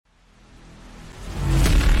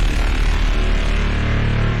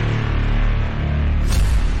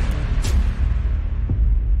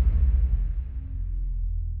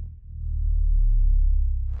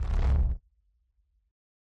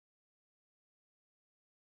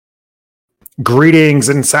Greetings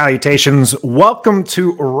and salutations. Welcome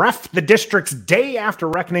to Ref the District's Day After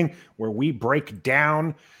Reckoning, where we break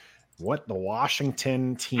down what the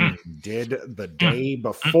Washington team did the day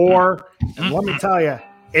before. And let me tell you,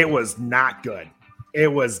 it was not good.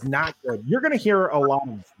 It was not good. You're going to hear a lot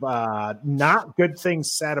of not good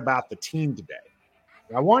things said about the team today.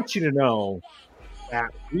 I want you to know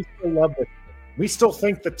that we still love this. We still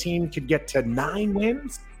think the team could get to 9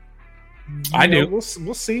 wins. I do. We'll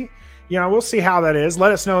see. We'll see how that is.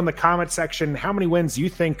 Let us know in the comment section how many wins you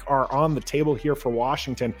think are on the table here for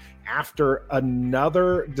Washington after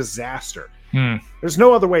another disaster. There's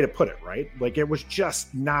no other way to put it, right? Like, it was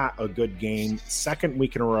just not a good game. Second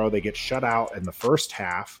week in a row, they get shut out in the first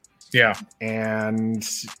half. Yeah. And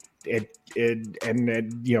unlike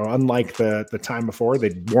the time before,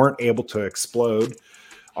 they weren't able to explode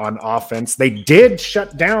on offense. They did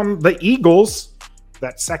shut down the Eagles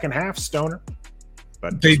that second half, Stoner.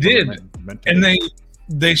 But they did, and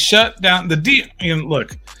they shut down the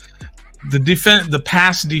look, the defense. The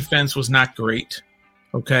pass defense was not great.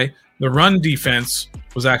 Okay, the run defense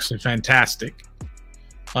was actually fantastic,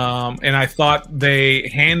 and I thought they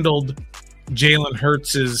handled Jalen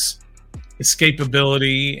Hurts'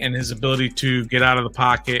 escapability and his ability to get out of the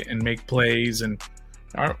pocket and make plays, and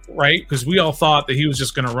right, because we all thought that he was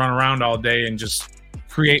just going to run around all day and just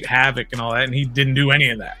create havoc and all that, and he didn't do any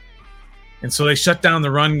of that. And so they shut down the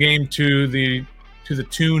run game to the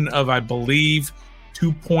tune of, I believe,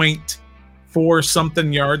 2.4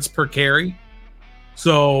 something yards per carry.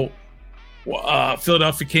 So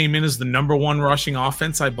Philadelphia came in as the number one rushing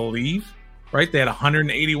offense, I believe. Right? They had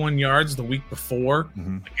 181 yards the week before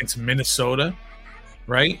against Minnesota.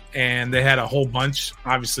 Right? And they had a whole bunch,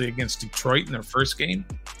 obviously, against Detroit in their first game.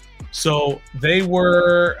 So they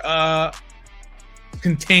were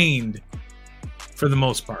contained for the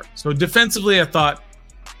most part. So defensively, I thought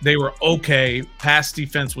they were okay. Pass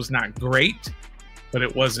defense was not great, but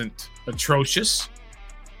it wasn't atrocious.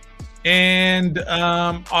 And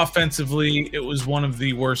offensively, it was one of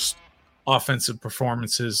the worst offensive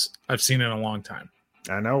performances I've seen in a long time.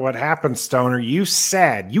 I know what happened, Stoner. You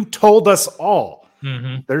told us all,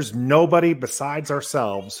 there's nobody besides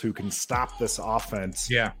ourselves who can stop this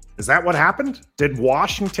offense. Yeah. Is that what happened? Did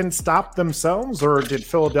Washington stop themselves, or did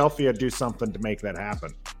Philadelphia do something to make that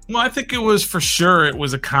happen? Well, I think it was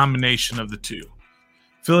a combination of the two.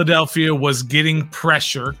 Philadelphia was getting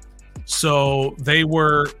pressure, so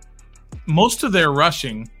most of their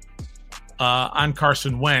rushing on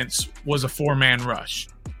Carson Wentz was a 4-man rush.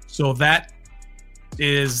 So that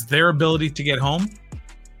is their ability to get home,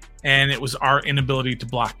 and it was our inability to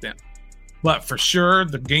block them. But for sure,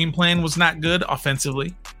 the game plan was not good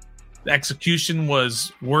offensively. The execution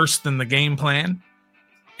was worse than the game plan,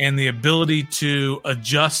 and the ability to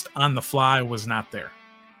adjust on the fly was not there.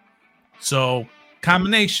 So,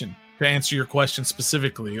 combination, to answer your question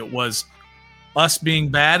specifically, it was us being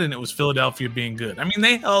bad and it was Philadelphia being good. I mean,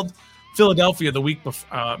 they held Philadelphia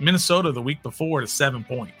Minnesota the week before to 7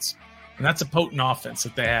 points, and that's a potent offense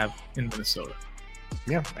that they have in Minnesota.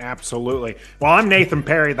 Yeah, absolutely. Well, I'm Nathan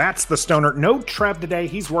Perry. That's the Stoner. No Trev today.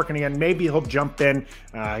 He's working again. Maybe he'll jump in,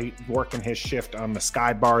 working his shift on the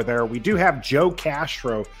Sky Bar there. We do have Joe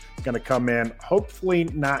Castro going to come in, hopefully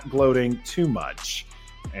not gloating too much.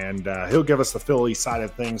 And he'll give us the Philly side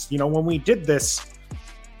of things. When we did this,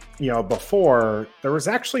 before, there was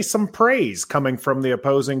actually some praise coming from the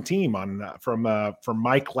opposing team from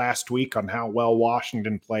Mike last week on how well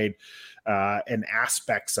Washington played. And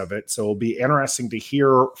aspects of it. So it'll be interesting to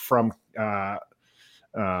hear from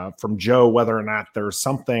Joe whether or not there's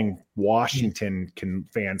something Washington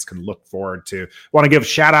fans can look forward to. Want to give a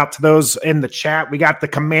shout out to those in the chat. We got the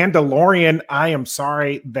Commandalorian. I am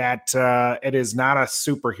sorry that it is not a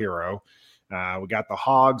superhero. We got the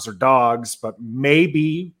Hogs or Dogs, but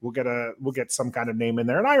maybe we'll get some kind of name in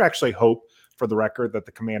there. And I actually hope, for the record, that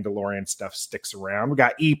the Commandalorian stuff sticks around. We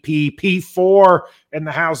got EP4 in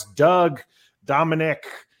the house. Doug, Dominic,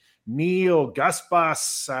 Neil, Gus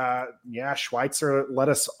Bus. Schweitzer let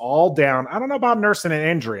us all down. I don't know about nursing an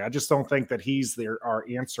injury. I just don't think that he's our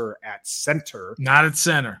answer at center. Not at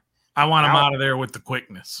center. I want him out of there with the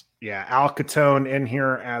quickness. Yeah, Al Catone in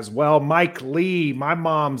here as well. Mike Lee, my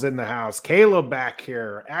mom's in the house. Caleb back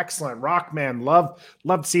here. Excellent. Rockman, love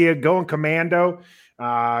to see you going commando.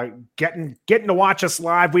 Getting to watch us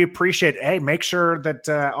live. We appreciate it. Hey, make sure that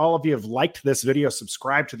all of you have liked this video,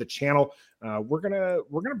 subscribe to the channel. We're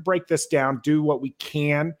gonna break this down, do what we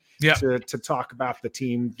can to talk about the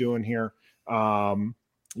team doing here.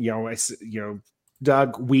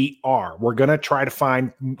 Doug, we are. We're going to try to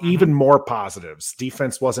find even more positives.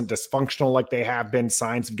 Defense wasn't dysfunctional like they have been.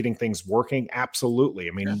 Signs of getting things working. Absolutely.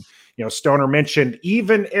 I mean, Stoner mentioned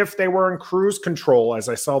even if they were in cruise control, as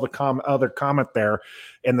I saw the other comment there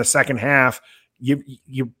in the second half,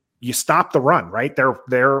 you stop the run, right?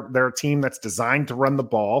 They're a team that's designed to run the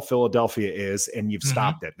ball. Philadelphia is, and you've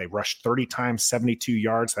stopped it. They rushed 30 times, 72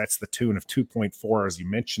 yards. That's the tune of 2.4, as you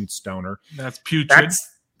mentioned, Stoner. That's putrid.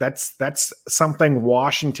 That's something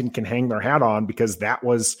Washington can hang their hat on, because that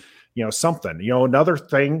was, something. Another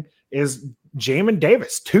thing is Jamin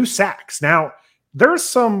Davis, 2 sacks. Now, there's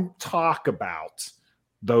some talk about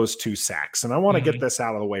those 2 sacks, and I want to get this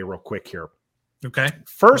out of the way real quick here. Okay.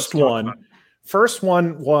 First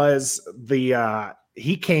one was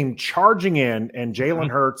he came charging in, and Jalen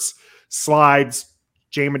Hurts slides.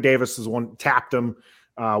 Jamin Davis is one, tapped him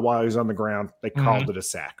while he was on the ground. They called it a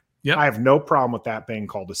sack. Yep. I have no problem with that being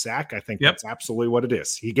called a sack. I think that's absolutely what it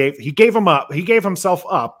is. He gave him up. He gave himself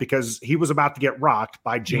up because he was about to get rocked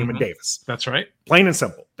by Jamin Davis. That's right. Plain and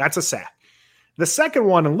simple. That's a sack. The second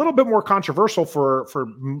one, a little bit more controversial for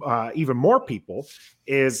even more people,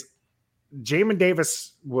 is Jamin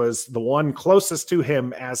Davis was the one closest to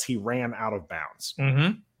him as he ran out of bounds.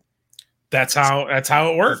 That's how it works. That's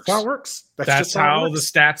how it works. That's how the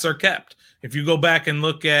stats are kept. If you go back and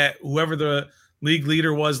look at whoever the league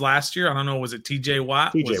leader was last year, I don't know, was it TJ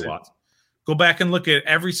Watt? TJ Watt. Go back and look at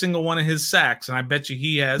every single one of his sacks, and I bet you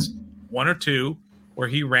he has 1 or 2 where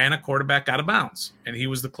he ran a quarterback out of bounds, and he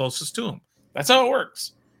was the closest to him. That's how it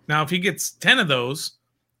works. Now, if he gets 10 of those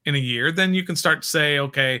in a year, then you can start to say,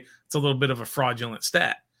 okay, it's a little bit of a fraudulent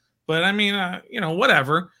stat. But I mean,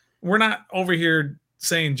 whatever. We're not over here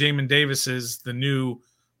saying Jamin Davis is the new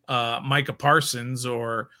Micah Parsons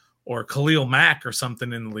or Khalil Mack or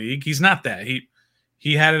something in the league. He's not that.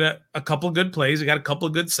 He had a couple of good plays. He got a couple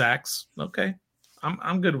of good sacks. Okay,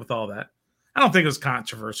 I'm good with all that. I don't think it was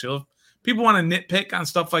controversial. If people want to nitpick on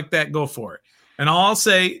stuff like that, go for it. And all I'll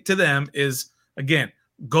say to them is, again,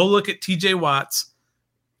 go look at TJ Watt's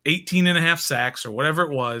 18 and a half sacks or whatever it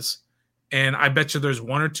was, and I bet you there's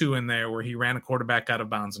 1 or 2 in there where he ran a quarterback out of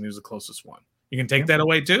bounds and he was the closest one. You can take that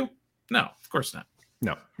away too? No, of course not.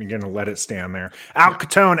 No, you're going to let it stand there. Al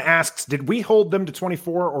Catone asks, did we hold them to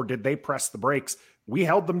 24 or did they press the brakes? We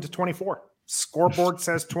held them to 24. Scoreboard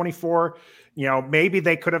says 24. Maybe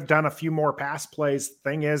they could have done a few more pass plays.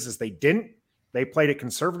 Thing is they didn't. They played it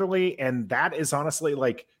conservatively, and that is honestly,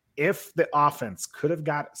 like, if the offense could have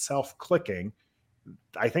got itself clicking,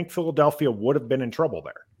 I think Philadelphia would have been in trouble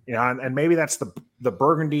there. And maybe that's the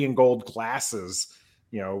burgundy and gold glasses,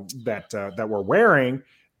 that we're wearing.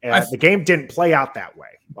 The game didn't play out that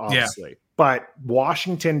way, obviously. But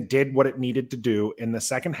Washington did what it needed to do in the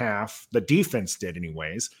second half. The defense did,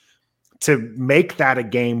 anyways, to make that a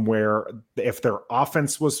game where if their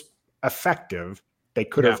offense was effective, they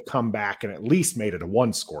could have come back and at least made it a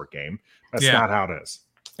 1-score game. That's not how it is.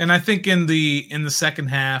 And I think in the second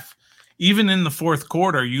half, even in the fourth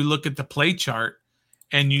quarter, you look at the play chart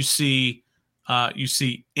and you see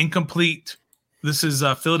incomplete. This is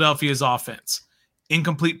Philadelphia's offense.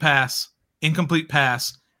 Incomplete pass, incomplete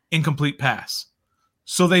pass, incomplete pass.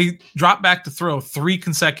 So they dropped back to throw 3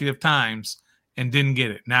 consecutive times and didn't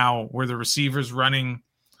get it. Now, were the receivers running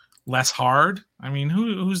less hard? I mean,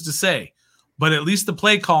 who's to say? But at least the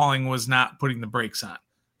play calling was not putting the brakes on.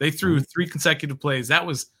 They threw 3 consecutive plays. That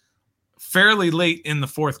was fairly late in the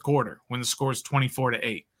fourth quarter when the score is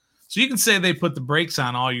 24-8. So you can say they put the brakes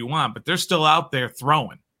on all you want, but they're still out there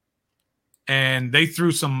throwing. And they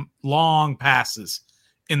threw some long passes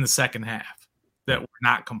in the second half that were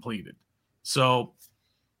not completed. So,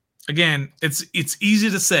 again, it's easy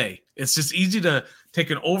to say. It's just easy to take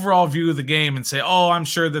an overall view of the game and say, oh, I'm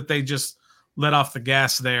sure that they just let off the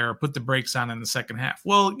gas there, put the brakes on in the second half.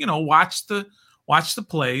 Well, watch the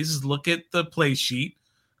plays, look at the play sheet,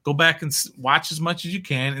 go back and watch as much as you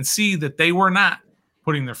can and see that they were not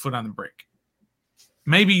putting their foot on the brake.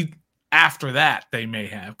 Maybe after that they may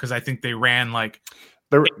have, because I think they ran like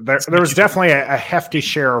there was definitely a hefty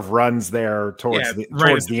share of runs there towards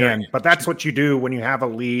the end. But that's what you do when you have a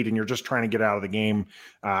lead and you're just trying to get out of the game.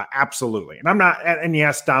 Absolutely. And I'm not, and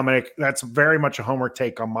yes, Dominic, that's very much a homer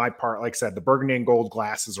take on my part. Like I said, the burgundy and gold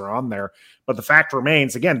glasses are on there, but the fact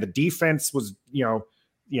remains, again, the defense was,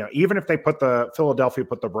 even if Philadelphia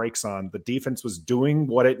put the brakes on, the defense was doing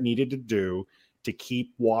what it needed to do to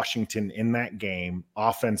keep Washington in that game.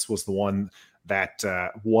 Offense was the one that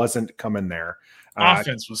wasn't coming there.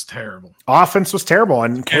 Offense was terrible.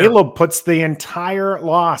 And Caleb puts the entire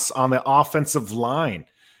loss on the offensive line.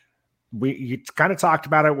 you kind of talked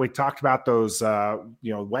about it. We talked about those,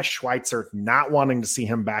 Wes Schweitzer not wanting to see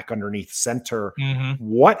him back underneath center. Mm-hmm.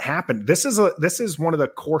 What happened? This is one of the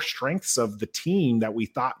core strengths of the team that we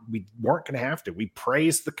thought we weren't going to have to. We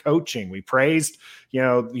praised the coaching. We praised, we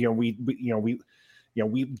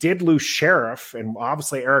did lose Sheriff and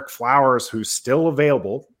obviously Eric Flowers, who's still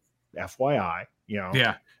available, FYI.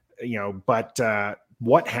 But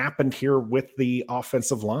what happened here with the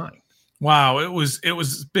offensive line? Wow,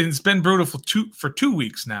 it's been brutal for 2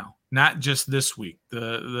 weeks now, not just this week.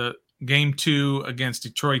 The game 2 against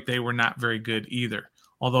Detroit, they were not very good either.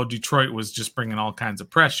 Although Detroit was just bringing all kinds of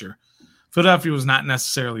pressure, Philadelphia was not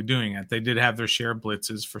necessarily doing it. They did have their share of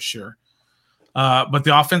blitzes for sure, but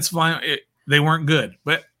the offensive line they weren't good.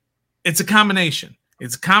 But it's a combination.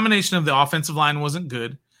 It's a combination of the offensive line wasn't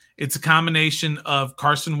good. It's a combination of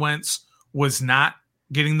Carson Wentz was not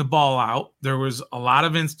getting the ball out. There was a lot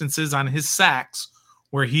of instances on his sacks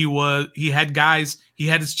where he had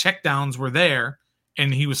his checkdowns were there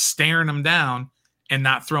and he was staring them down and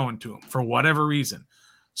not throwing to him for whatever reason.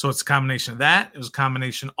 So it's a combination of that. It was a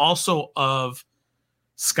combination also of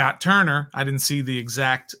Scott Turner. I didn't see the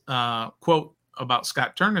exact quote about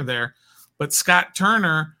Scott Turner there, but Scott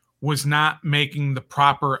Turner was not making the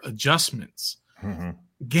proper adjustments. Mm-hmm.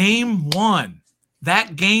 Game 1,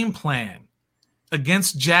 that game plan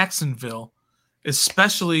against Jacksonville,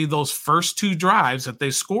 especially those first 2 drives that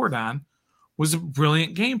they scored on, was a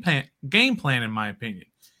brilliant game plan, in my opinion.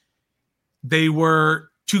 They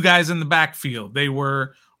were 2 guys in the backfield. They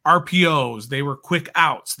were RPOs. They were quick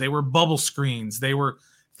outs. They were bubble screens. They were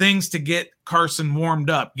things to get Carson warmed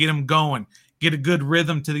up, get him going, get a good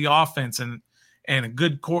rhythm to the offense, and a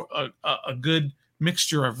good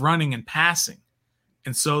mixture of running and passing.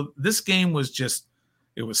 And so this game was just,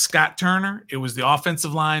 it was Scott Turner, it was the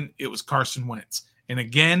offensive line, it was Carson Wentz. And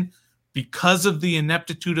again, because of the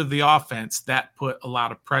ineptitude of the offense, that put a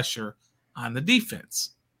lot of pressure on the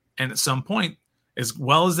defense. And at some point, as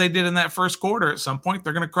well as they did in that first quarter, at some point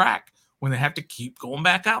they're going to crack when they have to keep going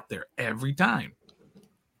back out there every time.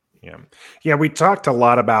 Yeah. We talked a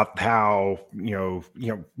lot about how,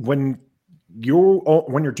 when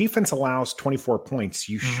your defense allows 24 points,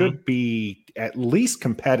 you should be at least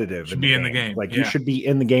competitive. In the game. You should be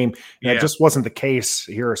in the game. That just wasn't the case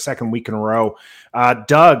here a second week in a row.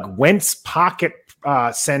 Doug, Wentz pocket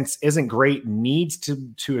sense isn't great, needs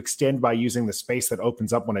to extend by using the space that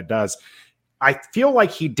opens up when it does. I feel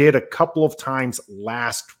like he did a couple of times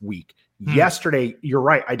last week. Yesterday, you're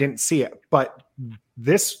right, I didn't see it. But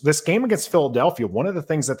this game against Philadelphia, one of the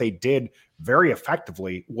things that they did very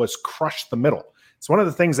effectively was crush the middle. It's one of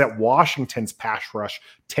the things that Washington's pass rush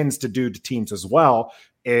tends to do to teams as well,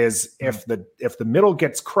 is if the middle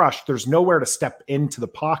gets crushed, there's nowhere to step into the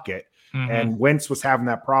pocket. And Wentz was having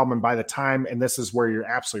that problem. And by the time, and this is where you're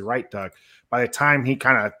absolutely right, Doug, by the time he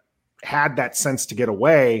kind of had that sense to get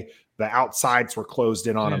away, the outsides were closed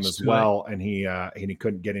in on him as well, and he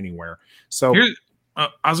couldn't get anywhere. So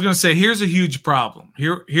I was going to say, here's a huge problem.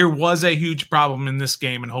 Here was a huge problem in this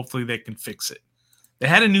game, and hopefully they can fix it. They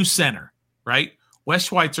had a new center, right? Wes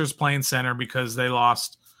Schweitzer's playing center because they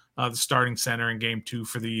lost the starting center in game 2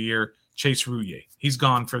 for the year, Chase Rouillet. He's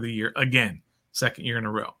gone for the year again, second year in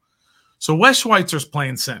a row. So Wes Schweitzer's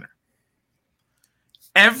playing center.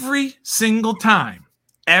 Every single time,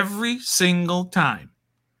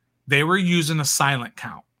 they were using a silent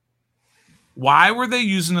count. Why were they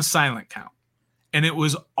using a silent count? And it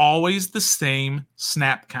was always the same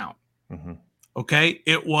snap count. Okay?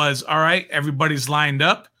 It was, all right, everybody's lined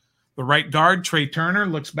up. The right guard, Trey Turner,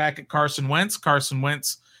 looks back at Carson Wentz. Carson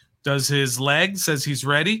Wentz does his leg, says he's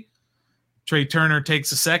ready. Trey Turner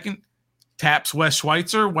takes a second, taps Wes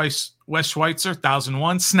Schweitzer. Wes Schweitzer,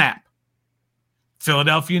 1001, snap.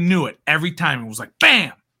 Philadelphia knew it every time. It was like,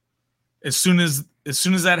 bam! As soon as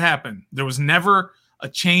that happened, there was never a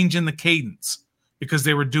change in the cadence because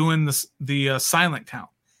they were doing the silent count.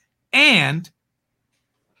 And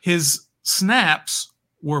his snaps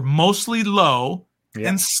were mostly low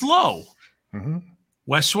and slow.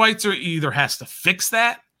 Wes Schweitzer either has to fix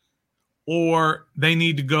that or they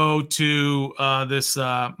need to go to this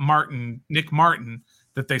Nick Martin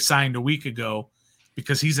that they signed a week ago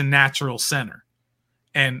because he's a natural center.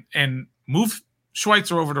 And move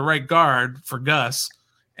Schweitzer over to right guard for Gus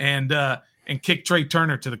and kick Trey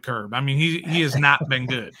Turner to the curb. I mean, he has not been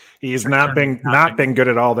good. He has not been good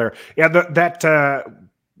at all there. Yeah,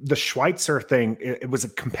 the Schweitzer thing, it was a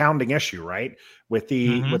compounding issue, right? With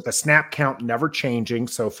the snap count never changing,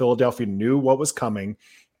 so Philadelphia knew what was coming,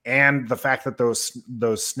 and the fact that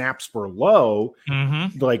those snaps were low,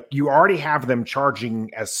 like you already have them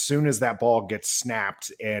charging as soon as that ball gets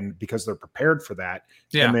snapped, and because they're prepared for that.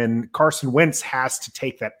 Yeah. And then Carson Wentz has to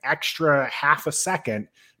take that extra half a second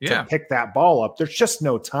to pick that ball up. There's just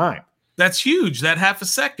no time. That's huge. That half a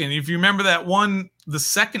second. If you remember the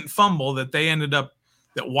second fumble that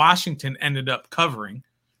Washington ended up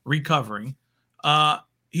recovering,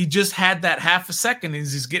 he just had that half a second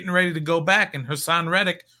as he's getting ready to go back, and Hassan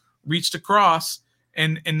Reddick reached across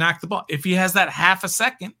and knocked the ball. If he has that half a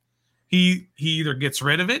second, he either gets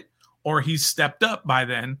rid of it or he's stepped up by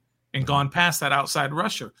then and gone past that outside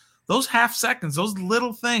rusher. Those half seconds, those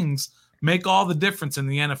little things make all the difference in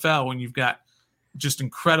the NFL when you've got just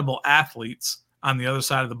incredible athletes on the other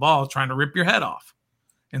side of the ball trying to rip your head off.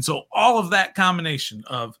 And so all of that combination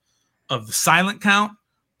of the silent count,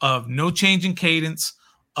 of no change in cadence,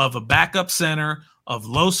 of a backup center, of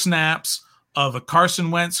low snaps, of a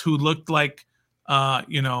Carson Wentz who looked like,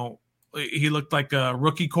 he looked like a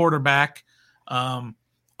rookie quarterback, of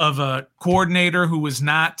a coordinator who was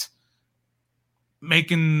not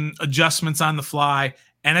making adjustments on the fly,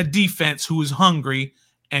 and a defense who was hungry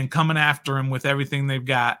and coming after him with everything they've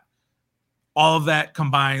got. All of that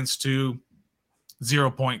combines to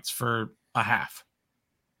 0 points for a half.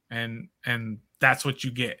 And that's what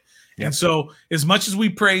you get. Yep. And so as much as we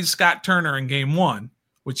praise Scott Turner in game one,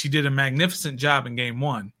 which he did a magnificent job in game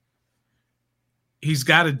one, he's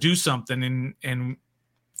got to do something and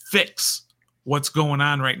fix what's going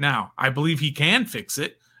on right now. I believe he can fix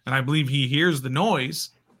it, and I believe he hears the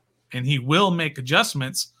noise, and he will make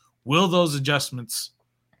adjustments. Will those adjustments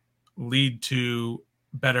lead to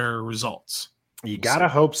better results? You got to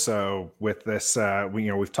hope so with this.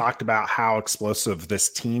 We've talked about how explosive this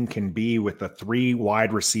team can be with the 3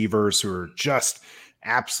 wide receivers who are just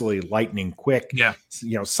absolutely lightning quick. Yeah.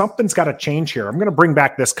 Something's got to change here. I'm going to bring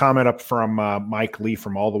back this comment up from Mike Lee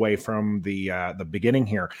from all the way from the beginning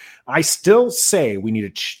here. I still say we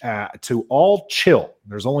need to all chill.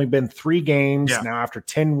 There's only been 3 games now after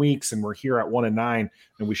 10 weeks, and we're here at 1-9,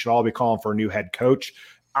 and we should all be calling for a new head coach.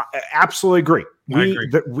 I absolutely agree. I agree.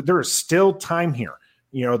 There is still time here.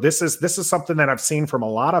 This is something that I've seen from a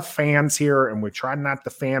lot of fans here, and we try not to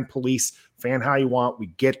fan police, fan how you want. We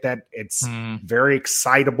get that it's very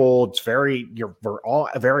excitable. It's we're all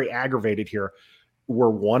very aggravated here.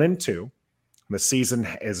 We're 1-2. The season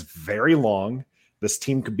is very long. This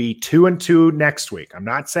team could be 2-2 next week. I'm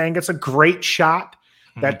not saying it's a great shot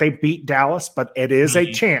that they beat Dallas, but it is a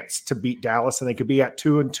chance to beat Dallas, and they could be at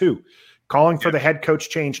 2-2. Calling for the head coach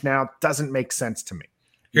change now doesn't make sense to me.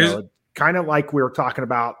 Kind of like we were talking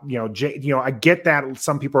about, I get that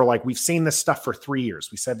some people are like, we've seen this stuff for 3 years.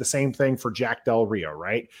 We said the same thing for Jack Del Rio,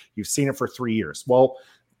 right? You've seen it for 3 years. Well,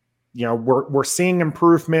 we're seeing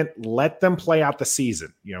improvement. Let them play out the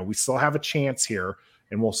season. We still have a chance here,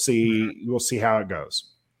 and we'll see. We'll see how it goes.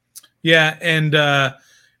 Yeah, and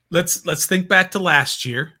let's think back to last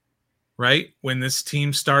year, right? When this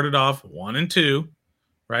team started off 1-2.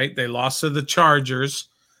 Right? They lost to the Chargers.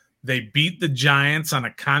 They beat the Giants on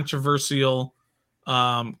a controversial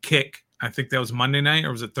kick. I think that was Monday night,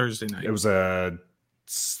 or was it Thursday night? It was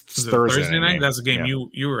Thursday night. That's a game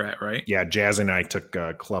you were at, right? Yeah, Jazz and I took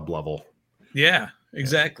club level. Yeah,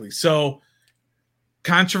 exactly. So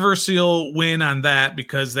controversial win on that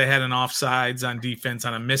because they had an offsides on defense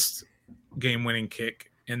on a missed game-winning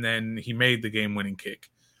kick, and then he made the game-winning kick.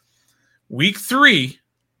 Week 3,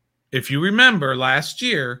 if you remember, last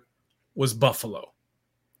year was Buffalo.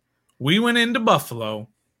 We went into Buffalo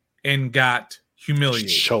and got humiliated.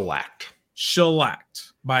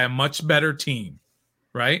 Shellacked by a much better team,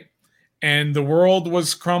 right? And the world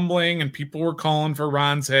was crumbling, and people were calling for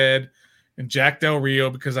Ron's head and Jack Del Rio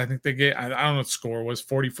because I think I don't know what the score was,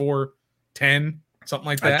 44-10, something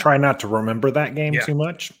like that. I try not to remember that game too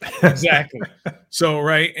much. Exactly. So,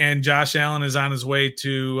 right, and Josh Allen is on his way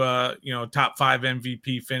to, top 5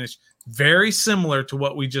 MVP finish. Very similar to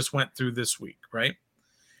what we just went through this week, right?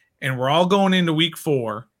 And we're all going into week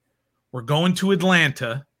 4. We're going to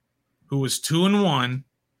Atlanta, who was 2-1,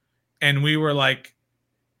 and we were like,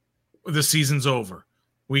 the season's over.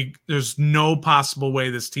 There's no possible way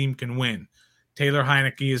this team can win. Taylor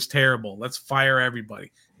Heineke is terrible. Let's fire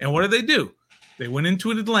everybody. And what did they do? They went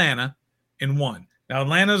into Atlanta and won. Now,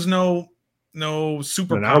 Atlanta's no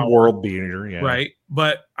superpower. Not a world beater, right?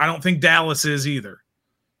 But I don't think Dallas is either.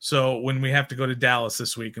 So when we have to go to Dallas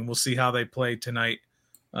this week, and we'll see how they play tonight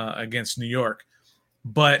against New York.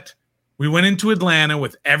 But we went into Atlanta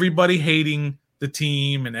with everybody hating the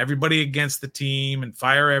team and everybody against the team and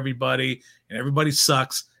fire everybody and everybody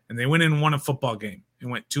sucks. And they went in and won a football game and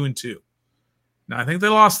went 2-2. Now, I think they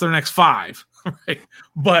lost their next 5. Right.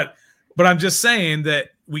 But I'm just saying that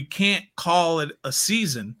we can't call it a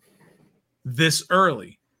season this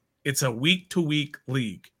early. It's a week-to-week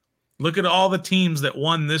league. Look at all the teams that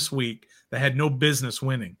won this week that had no business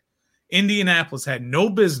winning. Indianapolis had no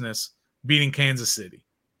business beating Kansas City.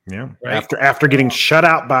 Yeah. Right? After getting shut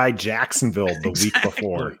out by Jacksonville the week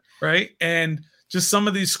before. Right. And just some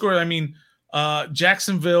of these scores. I mean,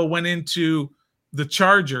 Jacksonville went into the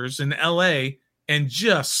Chargers in LA and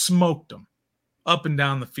just smoked them up and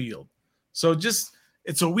down the field. So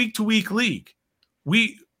it's a week-to-week league.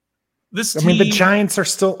 The Giants are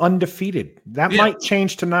still undefeated. That might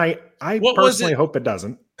change tonight. I personally hope it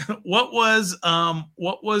doesn't. What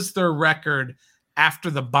was their record after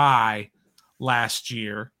the bye last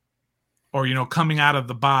year, or coming out of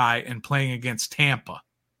the bye and playing against Tampa?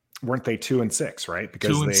 Weren't they 2-6, right?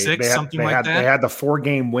 Because 2-6, they had the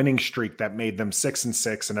 4-game winning streak that made them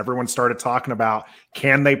 6-6, and everyone started talking about,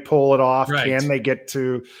 can they pull it off? Right. Can they get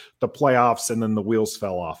to the playoffs? And then the wheels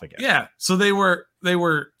fell off again. Yeah. So they were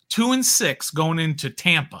 2-6 going into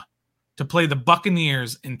Tampa to play the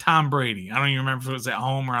Buccaneers and Tom Brady. I don't even remember if it was at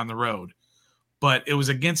home or on the road, but it was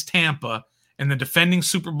against Tampa and the defending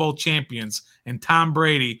Super Bowl champions and Tom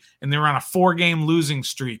Brady, and they were on a 4-game losing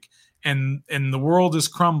streak. And the world is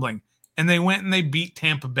crumbling. And they went and they beat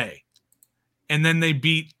Tampa Bay. And then they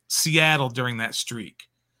beat Seattle during that streak.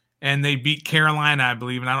 And they beat Carolina, I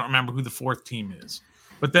believe. And I don't remember who the 4th team is.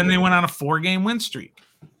 But then they went on a 4-game win streak.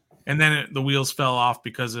 And then the wheels fell off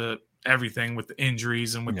because of everything with the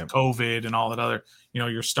injuries and with the COVID and all that other.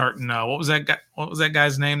 You're starting. What was that guy? What was that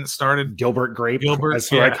guy's name that started? Gilbert Grape. That's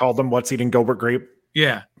who I called him. What's eating Gilbert Grape?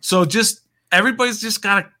 Yeah. So everybody's just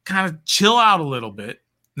got to kind of chill out a little bit.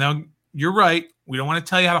 Now, you're right. We don't want to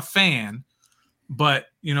tell you how to fan, but,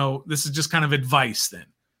 this is just kind of advice then.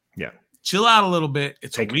 Yeah. Chill out a little bit.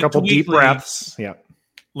 Take a couple deep breaths. Yeah.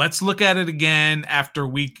 Let's look at it again after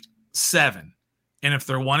week 7. And if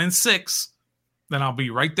they're 1-6, then I'll be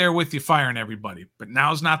right there with you firing everybody. But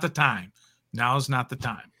now's not the time. Now's not the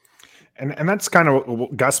time. And that's kind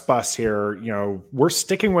of Gus Bus here. We're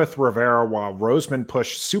sticking with Rivera while Roseman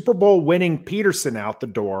pushed Super Bowl winning Peterson out the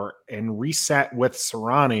door and reset with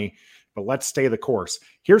Sirianni. But let's stay the course.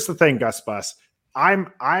 Here's the thing, Gus Bus.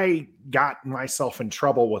 I got myself in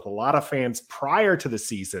trouble with a lot of fans prior to the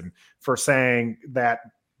season for saying that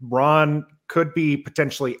Ron could be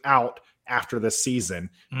potentially out after this season.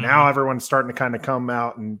 Mm-hmm. Now everyone's starting to kind of come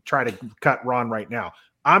out and try to cut Ron right now.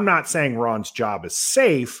 I'm not saying Ron's job is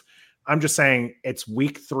safe. I'm just saying it's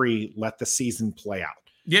week 3. Let the season play out.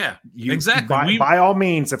 Yeah, exactly. By all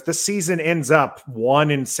means, if the season ends up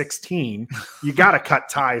 1-16, you got to cut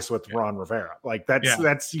ties with Ron Rivera. Like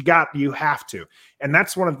you have to. And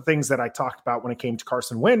that's one of the things that I talked about when it came to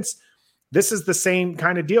Carson Wentz. This is the same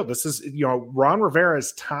kind of deal. This is, Ron Rivera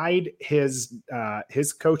has tied his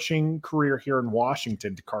coaching career here in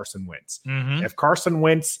Washington to Carson Wentz. Mm-hmm. If Carson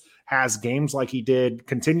Wentz has games like he did,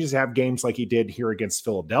 continues to have games like he did here against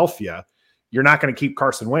Philadelphia, you're not going to keep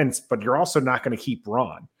Carson Wentz, but you're also not going to keep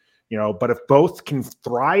Ron. But if both can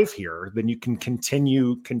thrive here, then you can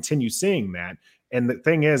continue seeing that. And the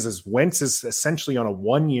thing is Wentz is essentially on a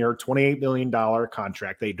 1-year, $28 million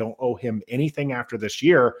contract. They don't owe him anything after this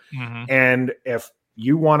year. Mm-hmm. And if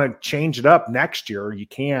you want to change it up next year, you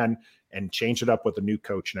can, and change it up with a new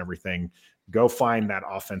coach and everything. Go find that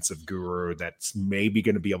offensive guru that's maybe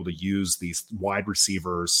going to be able to use these wide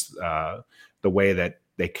receivers the way that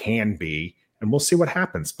they can be, and we'll see what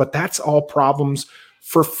happens. But that's all problems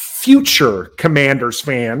for future Commanders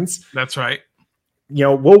fans. That's right.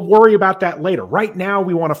 We'll worry about that later. Right now,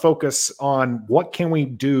 we want to focus on what can we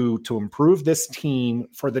do to improve this team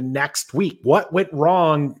for the next week. What went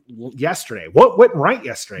wrong yesterday? What went right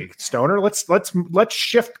yesterday, Stoner? Let's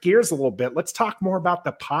shift gears a little bit. Let's talk more about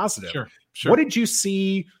the positive. Sure. What did you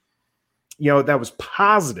see, that was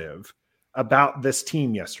positive about this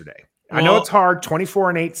team yesterday? Well, I know it's hard.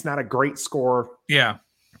 24-8 is not a great score. Yeah,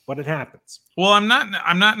 but it happens. Well, I'm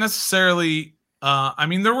not necessarily.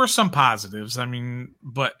 There were some positives.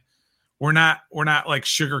 But we're not like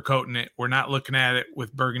sugarcoating it. We're not looking at it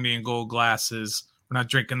with burgundy and gold glasses. We're not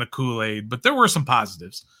drinking the Kool-Aid. But there were some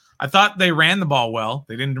positives. I thought they ran the ball well.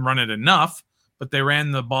 They didn't run it enough, but they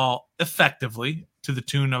ran the ball effectively to the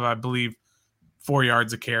tune of, I believe, 4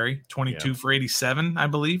 yards a carry, 22 for 87, I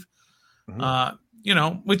believe. Mm-hmm.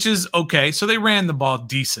 Which is okay. So they ran the ball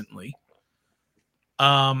decently.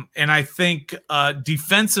 And I think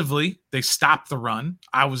defensively, they stopped the run.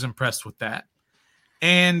 I was impressed with that.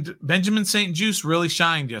 And Benjamin St-Juste really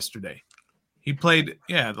shined yesterday. He played,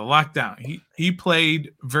 the lockdown. He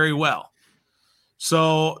played very well.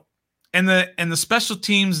 So, and the special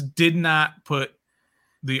teams did not put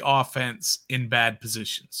the offense in bad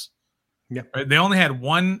positions. Yeah. Right? They only had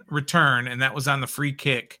one return, and that was on the free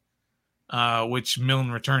kick, which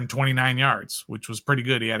Milne returned 29 yards, which was pretty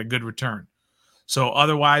good. He had a good return. So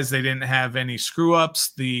otherwise, they didn't have any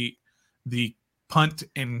screw-ups. The punt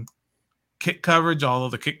and kick coverage, although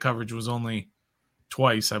the kick coverage was only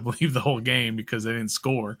twice, I believe, the whole game because they didn't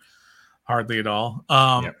score hardly at all.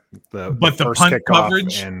 But the punt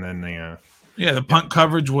coverage and then the punt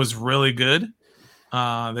coverage was really good.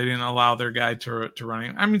 They didn't allow their guy to run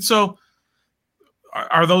in. I mean, so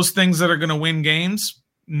are those things that are going to win games?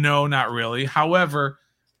 No, not really. However,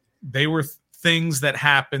 they were things that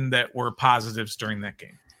happened that were positives during that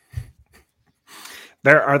game.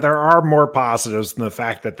 There are more positives than the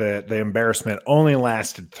fact that the embarrassment only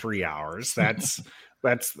lasted 3 hours. That's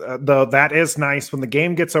though that is nice when the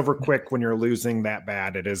game gets over quick. When you're losing that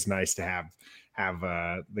bad, it is nice to have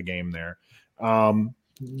the game there.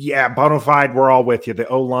 Bonafide, we're all with you. The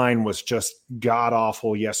O-line was just god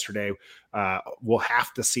awful yesterday. We'll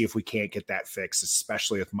have to see if we can't get that fixed,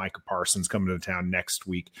 especially with Micah Parsons coming to town next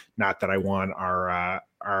week. Not that I want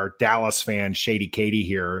our Dallas fan Shady Katie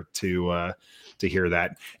here to hear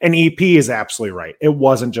that. And EP is absolutely right. It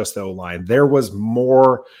wasn't just the O-line. There was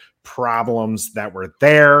more problems that were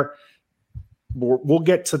there. We'll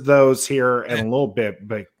get to those here in a little bit,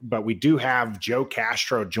 but we do have Joe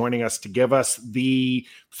Castro joining us to give us the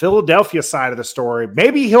Philadelphia side of the story.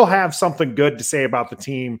 Maybe he'll have something good to say about the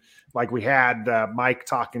team, like we had Mike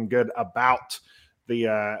talking good about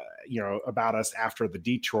about us after the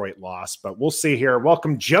Detroit loss. But we'll see here.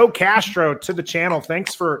 Welcome Joe Castro to the channel.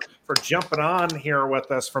 Thanks for jumping on here with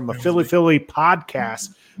us from the Philly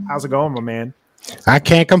podcast. How's it going, my man? I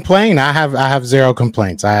can't complain. I have zero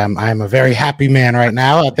complaints. I am a very happy man right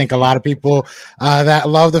now. I think a lot of people that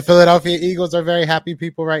love the Philadelphia Eagles are very happy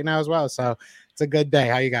people right now as well. So it's a good day.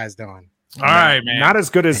 How you guys doing? All right, man. Not as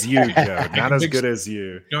good as you, Joe. Not as good as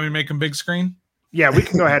you. You want me to make them big screen? Yeah, we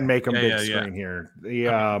can go ahead and make them big screen here.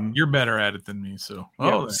 You're better at it than me, so.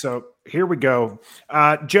 So here we go.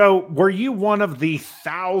 Joe, were you one of the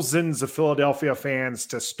thousands of Philadelphia fans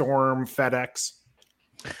to storm FedEx?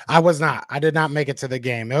 I was not. I did not make it to the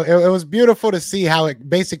game. It was beautiful to see how it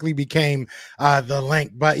basically became the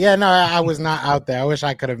link. But yeah, no, I was not out there. I wish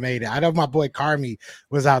I could have made it. I know my boy Carmi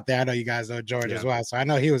was out there. I know you guys know George as well. So I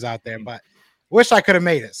know he was out there, but wish I could have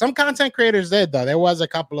made it. Some content creators did, though. There was a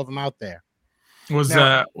couple of them out there. Was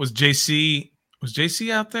JC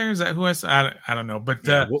out there? Is that who I don't know. But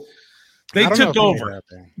they took over.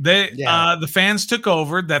 The fans took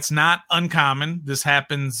over. That's not uncommon. This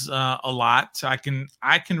happens a lot. I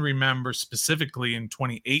can remember specifically in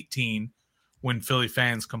 2018 when Philly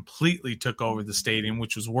fans completely took over the stadium,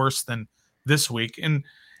 which was worse than this week.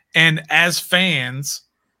 And as fans,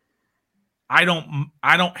 I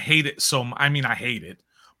don't hate it I hate it,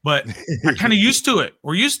 but I'm kind of used to it.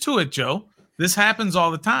 We're used to it, Joe. This happens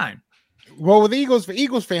all the time. Well, with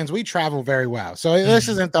Eagles fans, we travel very well. So this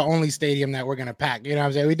isn't the only stadium that we're going to pack. You know what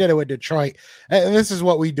I'm saying? We did it with Detroit. This is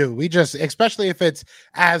what we do. We just, especially if it's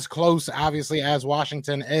as close, obviously, as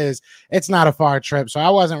Washington is, it's not a far trip. So I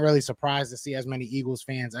wasn't really surprised to see as many Eagles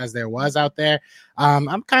fans as there was out there.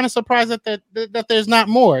 I'm kind of surprised that there's not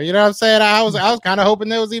more. You know what I'm saying? I was kind of hoping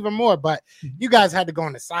there was even more, but you guys had to go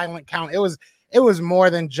into silent count. It was more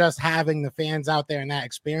than just having the fans out there and that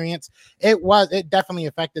experience. It definitely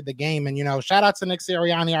affected the game. And, shout out to Nick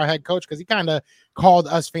Sirianni, our head coach, because he kind of called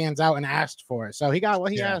us fans out and asked for it. So he got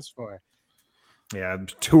what he asked for. Yeah,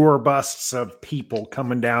 tour busts of people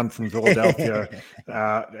coming down from Philadelphia,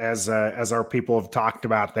 as our people have talked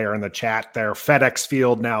about there in the chat there. FedEx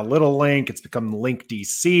Field, now Little Link. It's become Link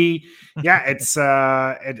DC. Yeah,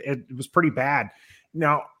 it was pretty bad.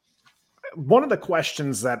 Now, one of the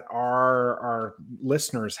questions that our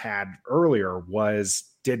listeners had earlier was,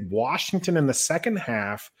 did Washington in the second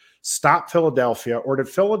half stop Philadelphia, or did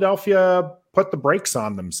Philadelphia put the brakes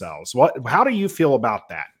on themselves? How do you feel about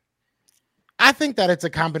that? I think that it's a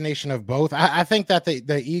combination of both. I think that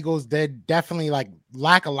the Eagles did definitely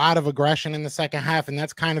lack a lot of aggression in the second half, and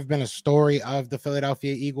that's kind of been a story of the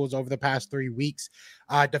Philadelphia Eagles over the past 3 weeks.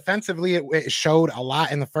 Defensively, it showed a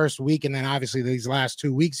lot in the first week, and then obviously these last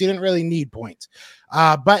 2 weeks, you didn't really need points.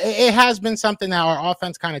 But it has been something that our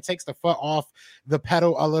offense kind of takes the foot off the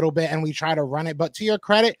pedal a little bit, and we try to run it. But to your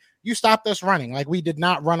credit, you stopped us running. We did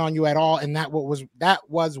not run on you at all, and that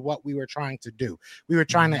was what we were trying to do. We were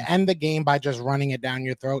trying to end the game by just running it down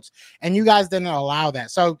your throats, and you guys didn't allow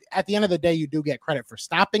that. So at the end of the day, you do get credit for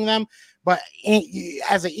stopping them. But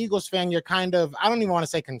as an Eagles fan, you're kind of, I don't even want to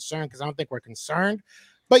say concerned, because I don't think we're concerned,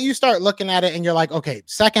 But you start looking at it and you're like, okay,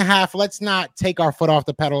 second half, let's not take our foot off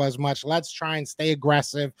the pedal as much. Let's try and stay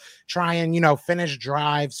aggressive, try and, finish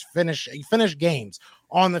drives, finish games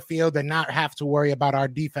on the field and not have to worry about our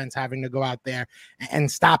defense having to go out there and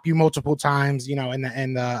stop you multiple times, in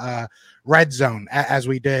the red zone, as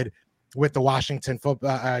we did with the Washington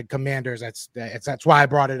football Commanders. That's why I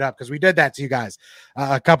brought it up, because we did that to you guys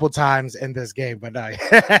a couple times in this game. But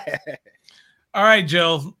all right,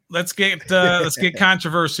 Joe, let's get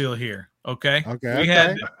controversial here. Okay.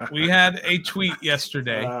 We had a tweet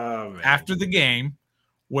yesterday after the game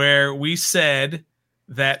where we said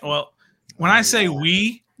that, well, when I say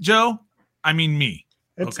we, Joe, I mean me.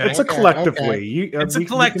 Okay? It's a collective we. It's a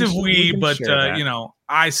collective we, but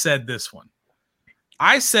I said this one.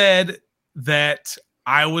 I said that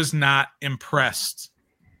I was not impressed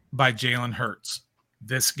by Jalen Hurts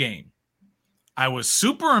this game. I was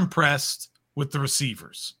super impressed with the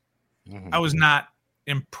receivers. I was not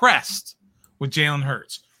impressed with Jalen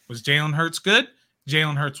Hurts. Was Jalen Hurts good?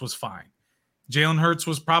 Jalen Hurts was fine. Jalen Hurts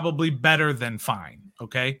was probably better than fine.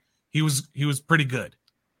 Okay. He was pretty good.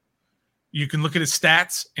 You can look at his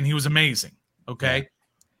stats and he was amazing. Okay. Yeah.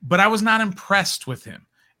 But I was not impressed with him.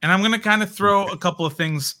 And I'm going to kind of throw a couple of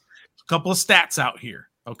stats out here.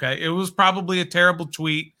 Okay. It was probably a terrible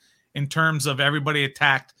tweet in terms of everybody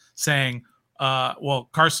attacked saying, well,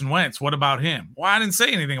 Carson Wentz, what about him? Well, I didn't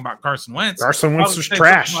say anything about Carson Wentz. Carson Wentz was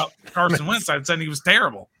trash. Carson Wentz, I said he was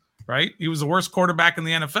terrible, right? He was the worst quarterback in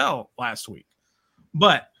the NFL last week.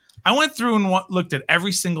 But I went through and looked at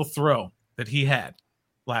every single throw that he had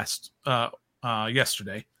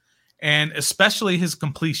yesterday, and especially his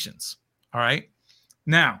completions. All right.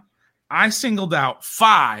 Now, I singled out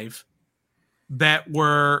 5 that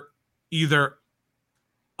were either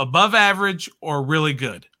above average or really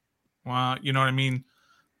good. Well, you know what I mean?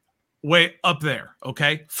 Way up there,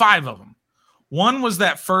 okay? 5 of them. One was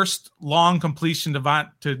that first long completion to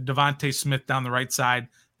Devontae Smith down the right side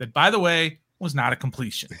that, by the way, was not a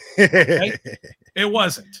completion. Okay? It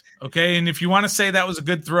wasn't, okay? And if you want to say that was a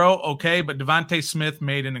good throw, okay, but Devontae Smith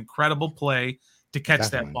made an incredible play to catch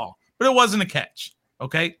that ball. But it wasn't a catch,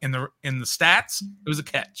 okay? In the stats, it was a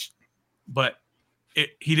catch. But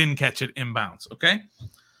he didn't catch it inbounds, okay?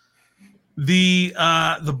 The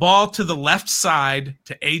ball to the left side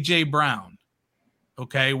to A.J. Brown,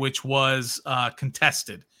 okay, which was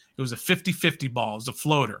contested. It was a 50-50 ball. It was a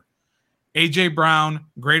floater. A.J. Brown,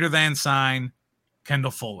 greater than sign,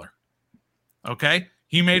 Kendall Fuller. Okay?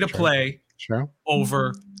 He made a play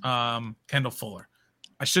over Kendall Fuller.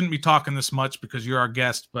 I shouldn't be talking this much because you're our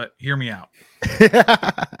guest, but hear me out.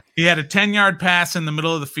 He had a 10-yard pass in the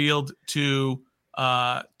middle of the field to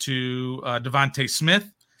Devontae Smith.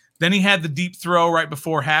 Then he had the deep throw right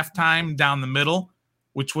before halftime down the middle,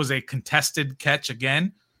 which was a contested catch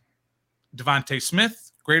again. Devontae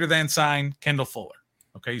Smith, greater than sign, Kendall Fuller.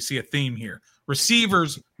 Okay, you see a theme here.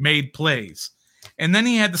 Receivers made plays. And then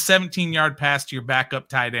he had the 17-yard pass to your backup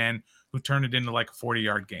tight end who turned it into like a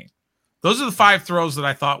 40-yard gain. Those are the 5 throws that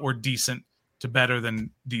I thought were decent to better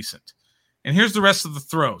than decent. And here's the rest of the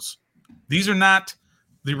throws. These are not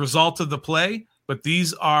the result of the play, but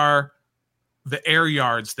these are the air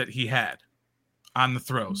yards that he had on the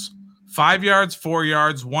throws. 5 yards, 4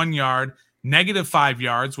 yards, 1 yard, -5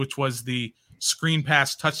 yards, which was the screen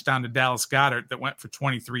pass touchdown to Dallas Goedert that went for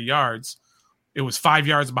 23 yards. It was 5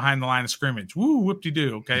 yards behind the line of scrimmage. Woo,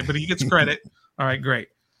 whoop-de-doo, okay? But he gets credit. All right, great.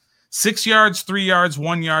 6 yards, 3 yards,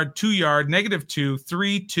 1 yard, 2 yard, -2,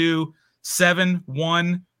 3, 2, 7,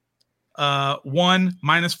 1, 1,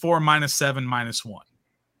 -4, -7, -1.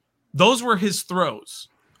 Those were his throws,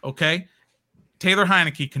 okay? Taylor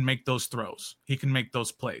Heineke can make those throws. He can make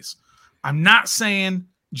those plays. I'm not saying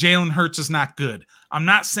Jalen Hurts is not good. I'm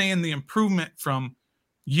not saying the improvement from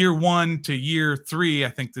year 1 to year 3, I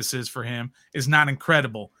think this is for him, is not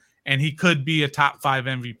incredible. And he could be a top 5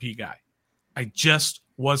 MVP guy. I just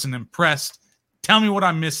wasn't impressed. Tell me what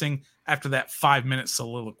I'm missing after that 5-minute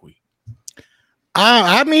soliloquy.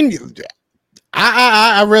 I mean,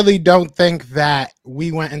 I really don't think that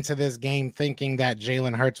we went into this game thinking that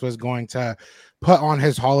Jalen Hurts was going to put on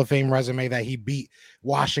his Hall of Fame resume that he beat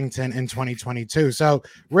Washington in 2022. So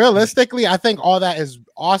realistically, I think all that is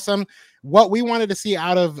awesome. What we wanted to see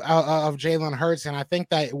out of Jalen Hurts, and I think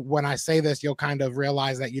that when I say this, you'll kind of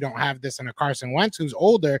realize that you don't have this in a Carson Wentz who's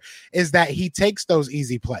older, is that he takes those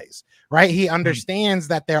easy plays, right? He understands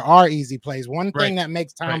that there are easy plays. One thing that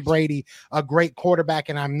makes Tom Brady a great quarterback,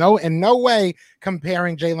 and I'm in no way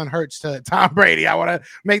comparing Jalen Hurts to Tom Brady. I want to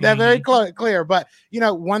make that very clear. But,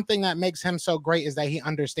 one thing that makes him so great is that he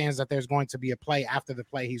understands that there's going to be a play after the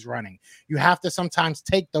play he's running. You have to sometimes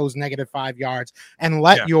take those -5 yards and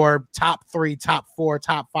let your top top 3, top 4,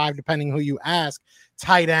 top 5, depending who you ask,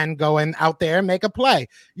 tight end going out there and make a play.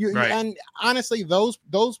 And honestly, those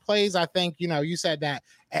plays, I think, you said that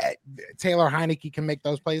Taylor Heineke can make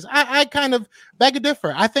those plays. I kind of beg to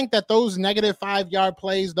differ. I think that those negative 5-yard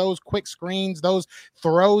plays, those quick screens, those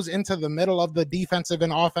throws into the middle of the defensive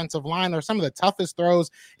and offensive line are some of the toughest throws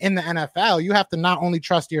in the NFL. You have to not only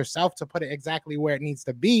trust yourself to put it exactly where it needs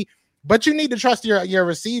to be, but you need to trust your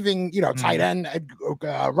receiving, tight end,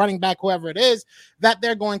 running back, whoever it is, that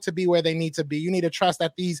they're going to be where they need to be. You need to trust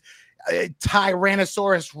that these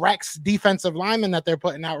Tyrannosaurus Rex defensive lineman that they're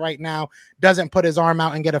putting out right now doesn't put his arm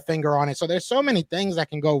out and get a finger on it. So there's so many things that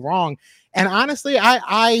can go wrong. And honestly,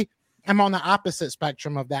 I am on the opposite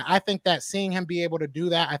spectrum of that. I think that seeing him be able to do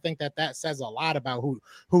that, I think that says a lot about who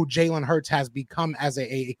Jalen Hurts has become as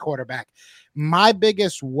a quarterback. My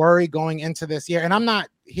biggest worry going into this year, and I'm not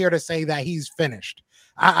here to say that he's finished.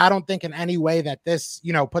 I don't think in any way that this,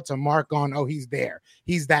 puts a mark on, he's there.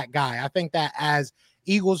 He's that guy. I think that as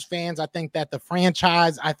Eagles fans, I think that the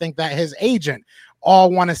franchise, I think that his agent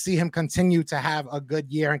all want to see him continue to have a good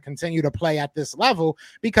year and continue to play at this level,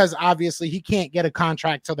 because obviously he can't get a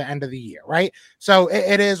contract till the end of the year, right? So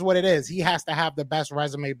it is what it is. He has to have the best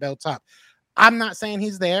resume built up. I'm not saying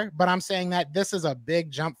he's there, but I'm saying that this is a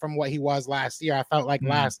big jump from what he was last year. I felt like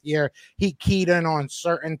last year he keyed in on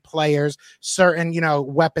certain players, certain,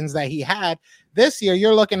 weapons that he had. This year,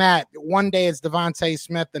 you're looking at one day it's Devontae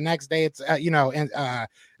Smith, the next day it's,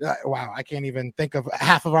 wow, I can't even think of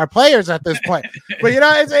half of our players at this point. But,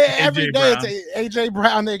 it's every day it's AJ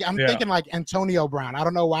Brown. I'm thinking like Antonio Brown. I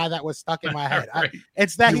don't know why that was stuck in my head. Right.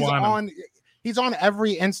 It's that he's on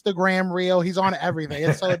every Instagram reel. He's on everything.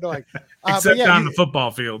 It's so annoying. Except on the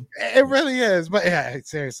football field. It really is. But yeah,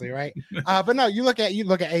 seriously, right? But no, you look at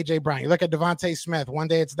AJ Brown. You look at Devontae Smith. One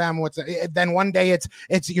day it's them. Then one day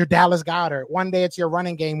it's your Dallas Goedert. One day it's your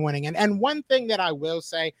running game winning. And one thing that I will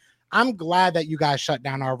say, I'm glad that you guys shut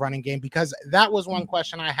down our running game, because that was one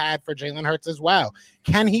question I had for Jalen Hurts as well.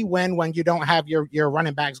 Can he win when you don't have your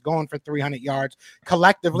running backs going for 300 yards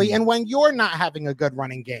collectively and when you're not having a good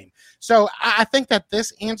running game? So I think that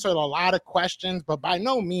this answered a lot of questions, but by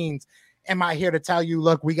no means am I here to tell you,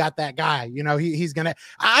 look, we got that guy. He's going to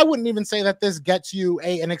 – I wouldn't even say that this gets you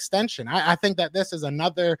an extension. I think that this is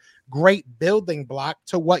another great building block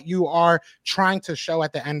to what you are trying to show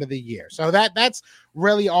at the end of the year. So that's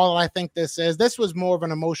really all I think this is. This was more of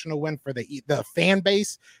an emotional win for the fan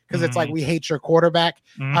base, because it's like we hate your quarterback.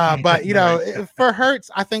 But, for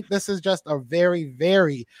Hurts, I think this is just a very,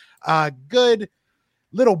 very good –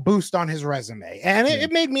 little boost on his resume, and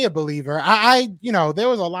it made me a believer. I there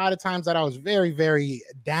was a lot of times that I was very, very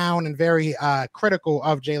down and very critical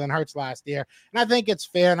of Jalen Hurts last year, and I think it's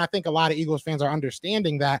fair, and I think a lot of Eagles fans are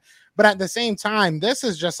understanding that. But at the same time, this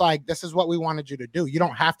is just like, this is what we wanted you to do. You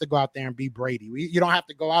don't have to go out there and be Brady. You don't have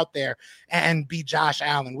to go out there and be Josh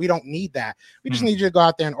Allen. We don't need that. We just need you to go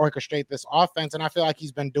out there and orchestrate this offense, and I feel like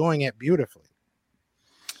he's been doing it beautifully.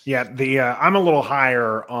 Yeah, I'm a little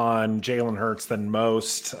higher on Jalen Hurts than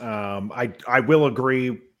most. I will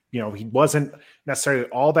agree. He wasn't necessarily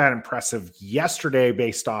all that impressive yesterday,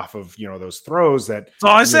 based off of those throws that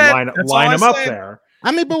line him up there.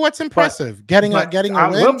 I mean, but what's impressive? Getting a win. I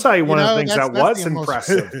will tell you one of the things that was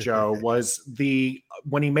impressive, Joe, was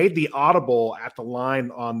when he made the audible at the line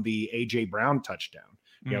on the AJ Brown touchdown.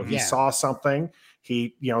 He saw something.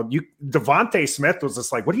 Devontae Smith was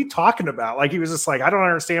just like, what are you talking about? Like, he was just like, I don't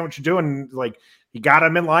understand what you're doing. Like, he got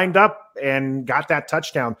him in lined up and got that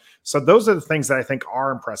touchdown. So those are the things that I think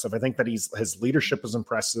are impressive. I think that his leadership is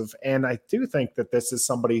impressive. And I do think that this is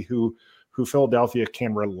somebody who Philadelphia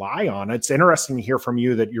can rely on. It's interesting to hear from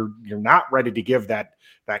you that you're not ready to give that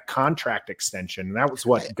contract extension. And that was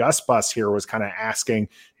what Gus Bus here was kind of asking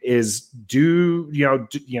is, do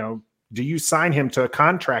you sign him to a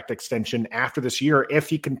contract extension after this year if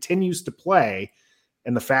he continues to play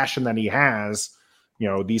in the fashion that he has,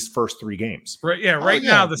 these first 3 games? Right. Yeah. Right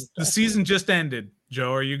now, the season just ended.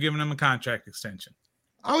 Joe, are you giving him a contract extension?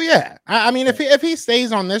 Oh, yeah. I mean, if he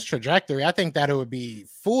stays on this trajectory, I think that it would be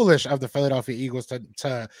foolish of the Philadelphia Eagles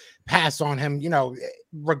to pass on him,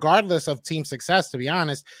 regardless of team success, to be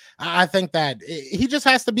honest. I think that he just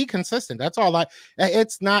has to be consistent. That's all.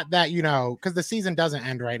 It's not that, because the season doesn't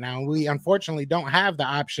end right now. We unfortunately don't have the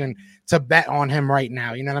option to bet on him right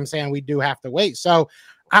now. You know what I'm saying? We do have to wait. So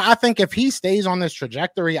I think if he stays on this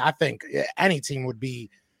trajectory, I think any team would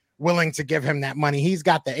be willing to give him that money. He's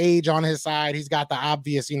got the age on his side. He's got the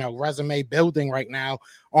obvious, resume building right now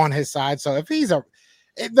on his side. So if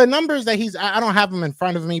the numbers that I don't have them in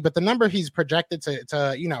front of me, but the number he's projected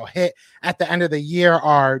to hit at the end of the year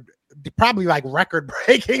are probably like record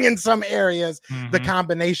breaking in some areas, the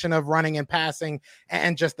combination of running and passing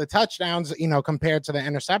and just the touchdowns, compared to the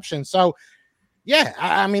interception. So yeah,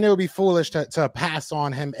 I mean, it would be foolish to pass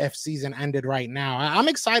on him if season ended right now. I'm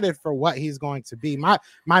excited for what he's going to be.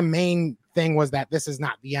 My main thing was that this is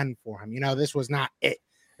not the end for him. This was not it.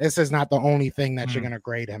 This is not the only thing that you're going to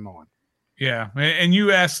grade him on. Yeah. And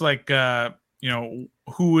you asked like,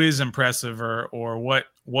 who is impressive or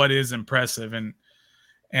what is impressive. And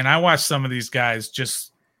I watched some of these guys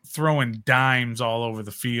just throwing dimes all over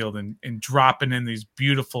the field and dropping in these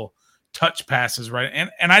beautiful touch passes. Right.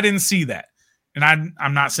 And I didn't see that. And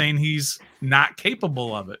I'm not saying he's not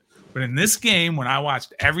capable of it, but in this game, when I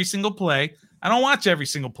watched every single play, I don't watch every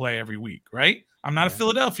single play every week, right? I'm not a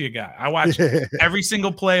Philadelphia guy. I watch every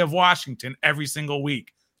single play of Washington every single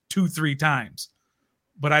week, 2-3 times,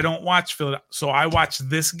 but I don't watch Philadelphia. So I watched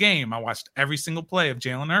this game. I watched every single play of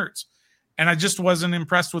Jalen Hurts, and I just wasn't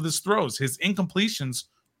impressed with his throws. His incompletions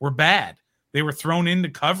were bad. They were thrown into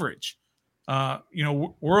coverage.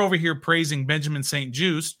 We're over here praising Benjamin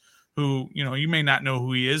St-Juste, who, you may not know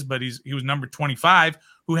who he is, but he was number 25,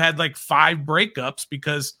 who had like 5 breakups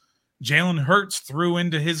because Jalen Hurts threw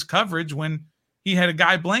into his coverage when he had a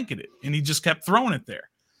guy blanketed, and he just kept throwing it there.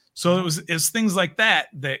 So it was things like that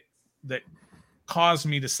caused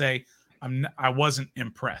me to say I wasn't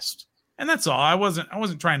impressed, and that's all. I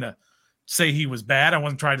wasn't trying to say he was bad. I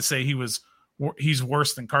wasn't trying to say he's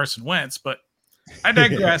worse than Carson Wentz, but I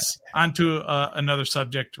digress. Onto another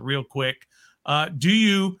subject real quick. Do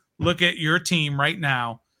you look at your team right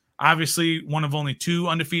now? Obviously, one of only 2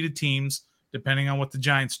 undefeated teams, depending on what the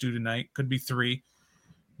Giants do tonight. Could be 3.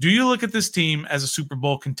 Do you look at this team as a Super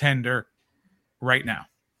Bowl contender right now?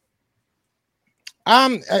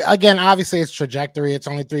 Again, obviously it's trajectory. It's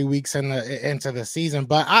only 3 weeks into the season,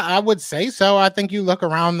 but I would say so. I think you look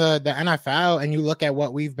around the NFL and you look at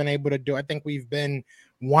what we've been able to do. I think we've been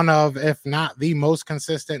one of, if not the most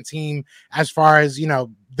consistent team as far as,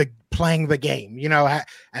 playing the game,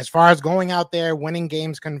 as far as going out there, winning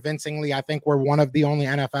games convincingly. I think we're one of the only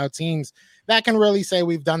NFL teams that can really say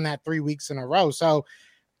we've done that 3 weeks in a row. So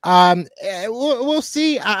we'll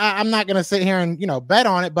see. I'm not going to sit here and, bet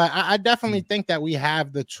on it, but I definitely think that we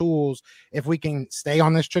have the tools. If we can stay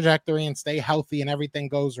on this trajectory and stay healthy and everything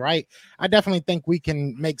goes right, I definitely think we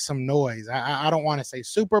can make some noise. I don't want to say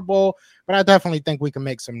Super Bowl, but I definitely think we can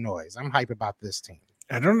make some noise. I'm hype about this team.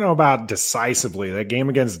 I don't know about decisively. That game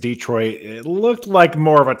against Detroit, it looked like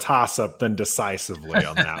more of a toss-up than decisively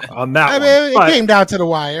on that. It came down to the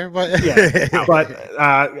wire, but yeah. But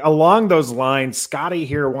along those lines, Scotty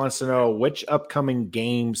here wants to know which upcoming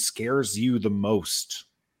game scares you the most.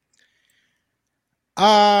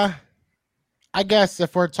 I guess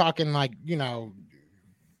if we're talking like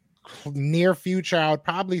near future, I would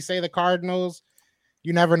probably say the Cardinals.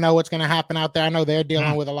 You never know what's going to happen out there. I know they're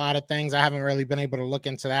dealing with a lot of things. I haven't really been able to look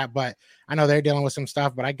into that, but I know they're dealing with some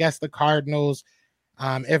stuff. But I guess the Cardinals,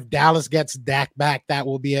 if Dallas gets Dak back, that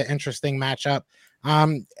will be an interesting matchup.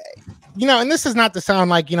 And this is not to sound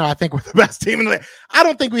like, I think we're the best team in the league. I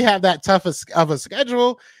don't think we have that tough of a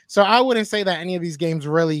schedule. So I wouldn't say that any of these games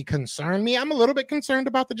really concern me. I'm a little bit concerned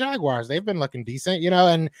about the Jaguars. They've been looking decent,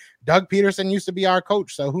 and Doug Peterson used to be our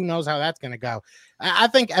coach. So who knows how that's going to go. I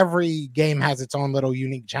think every game has its own little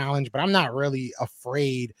unique challenge, but I'm not really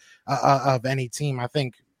afraid of any team. I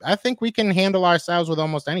think we can handle ourselves with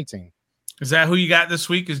almost any team. Is that who you got this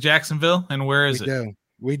week? Is Jacksonville? And where is it?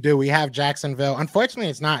 We do. We have Jacksonville. Unfortunately,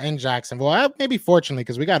 it's not in Jacksonville. Maybe fortunately,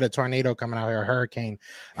 because we got a tornado coming out here, a hurricane.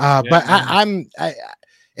 But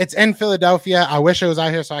it's in Philadelphia. I wish it was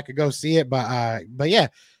out here so I could go see it. But yeah.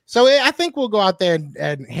 So I think we'll go out there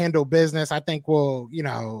and handle business. I think we'll,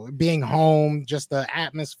 being home, just the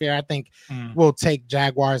atmosphere, I think we'll take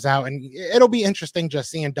Jaguars out. And it'll be interesting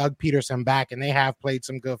just seeing Doug Peterson back. And they have played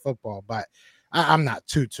some good football. But I'm not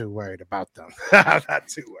too worried about them. I'm not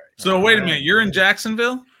too worried. So wait a minute, you're in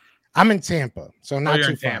Jacksonville? I'm in Tampa, so not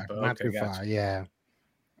too far. Tampa. Not too far. Yeah.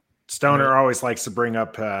 Stoner always likes to bring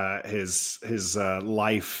up his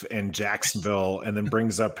life in Jacksonville, and then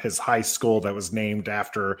brings up his high school that was named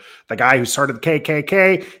after the guy who started the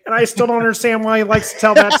KKK. And I still don't understand why he likes to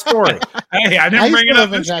tell that story. Hey, I didn't bring it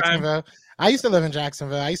up in Jacksonville. I used to live in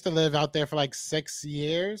Jacksonville. I used to live out there for like 6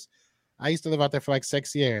 years. I used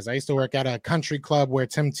to work at a country club where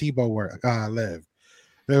Tim Tebow lived.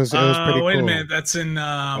 It was pretty cool. Wait a minute. That's in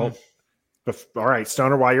all right,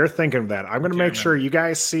 Stoner, while you're thinking of that, I'm going to make sure you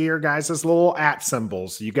guys see your guys' little @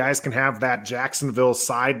 symbols. You guys can have that Jacksonville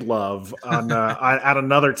side love on at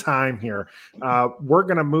another time here. We're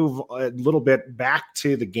going to move a little bit back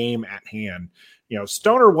to the game at hand.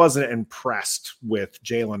 Stoner wasn't impressed with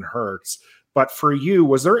Jalen Hurts, But for you,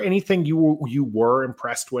 was there anything you were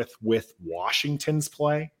impressed with Washington's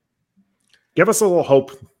play? Give us a little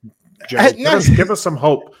hope, Joe. Give us some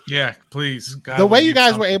hope. Yeah, please. God, the way you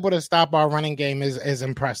guys were able to stop our running game is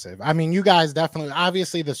impressive. I mean, you guys definitely,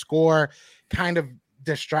 obviously the score kind of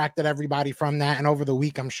distracted everybody from that. And over the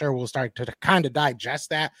week, I'm sure we'll start to kind of digest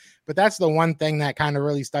that. But that's the one thing that kind of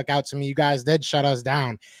really stuck out to me. You guys did shut us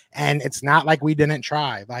down. And it's not like we didn't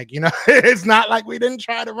try. Like, it's not like we didn't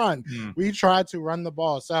try to run. We tried to run the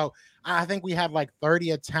ball. So I think we had like 30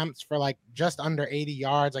 attempts for like just under 80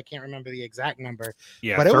 yards. I can't remember the exact number.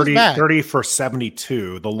 Yeah, but it was bad. 30 for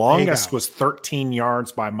 72. The longest was 13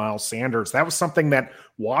 yards by Miles Sanders. That was something that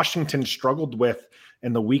Washington struggled with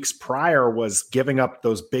in the weeks prior, was giving up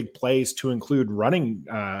those big plays to include rushing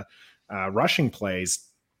plays.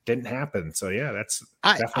 Didn't happen. So yeah, that's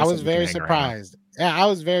I was very surprised. Yeah, I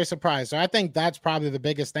was very surprised. So I think that's probably the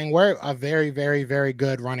biggest thing. We're a very, very, very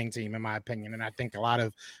good running team, in my opinion. And I think a lot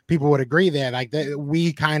of people would agree there. Like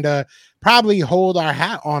we kind of probably hold our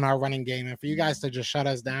hat on our running game. And for you guys to just shut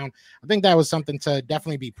us down, I think that was something to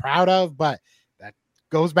definitely be proud of. But that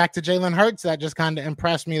goes back to Jalen Hurts. That just kind of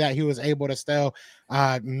impressed me that he was able to still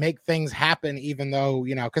make things happen, even though,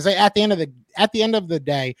 because at the end of the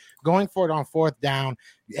day, going for it on fourth down,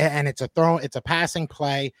 and it's a passing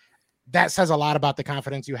play, that says a lot about the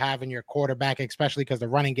confidence you have in your quarterback, especially because the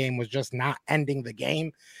running game was just not ending the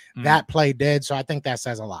game. That play did. So I think that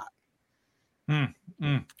says a lot.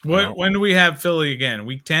 When do we have Philly again?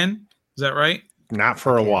 Week 10? Is that right? Not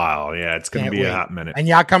for a while. Yeah, it's going to be a hot minute. And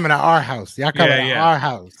y'all coming to our house. Our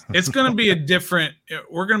house. It's going to be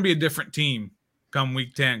we're going to be a different team come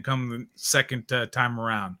week 10, come the second time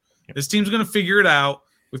around. This team's going to figure it out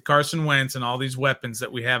with Carson Wentz and all these weapons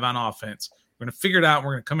that we have on offense. We're going to figure it out. And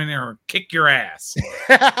we're going to come in there and kick your ass.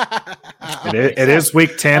 It is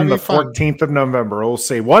week 10, the 14th of November. We'll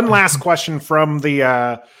see. One last question from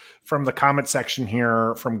the comment section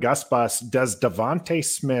here from Gus Bus. Does Devontae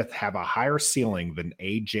Smith have a higher ceiling than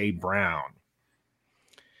A.J. Brown?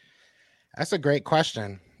 That's a great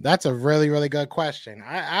question. That's a really, really good question.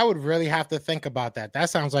 I would really have to think about that.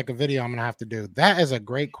 That sounds like a video I'm going to have to do. That is a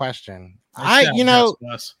great question.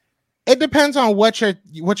 It depends on what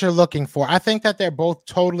you're looking for. I think that they're both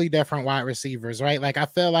totally different wide receivers, right? Like I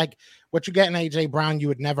feel like what you get in A.J. Brown, you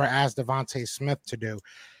would never ask Devontae Smith to do.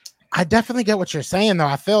 I definitely get what you're saying, though.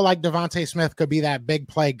 I feel like Devontae Smith could be that big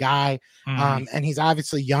play guy, and he's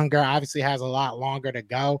obviously younger, obviously has a lot longer to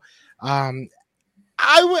go.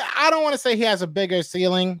 I don't want to say he has a bigger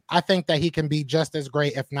ceiling. I think that he can be just as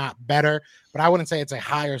great, if not better, but I wouldn't say it's a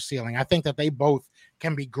higher ceiling. I think that they both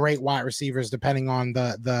can be great wide receivers depending on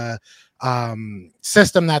the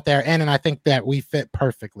system that they're in, and I think that we fit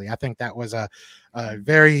perfectly. I think that was a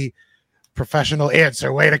very professional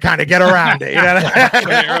way to kind of get around it.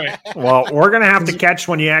 Right. Well, we're going to have to catch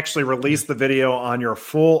when you actually release the video on your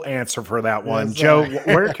full answer for that one. Yes, Joe,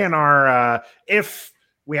 where can our, if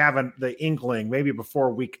we have the inkling, maybe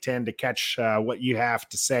before week 10, to catch what you have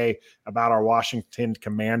to say about our Washington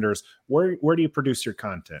Commanders, where do you produce your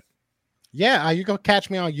content? Yeah, you can catch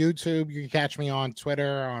me on YouTube. You can catch me on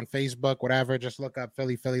Twitter, on Facebook, whatever. Just look up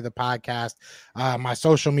Philly the podcast. My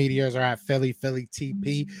social medias are at Philly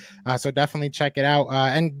TP. So definitely check it out.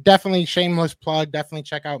 And definitely shameless plug. Definitely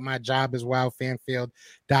check out my job as well,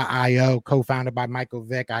 Fanfield.io, co-founded by Michael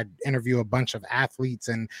Vick. I interview a bunch of athletes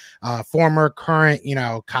and former, current,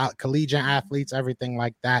 collegiate athletes, everything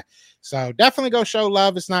like that. So definitely go show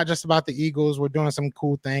love. It's not just about the Eagles. We're doing some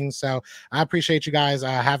cool things. So I appreciate you guys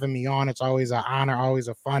having me on. It's always an honor, always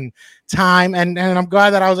a fun time. And I'm glad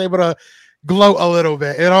that I was able to gloat a little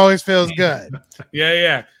bit. It always feels good.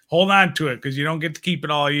 Yeah. Hold on to it because you don't get to keep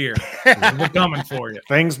it all year. We're coming for you.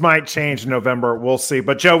 Things might change in November. We'll see.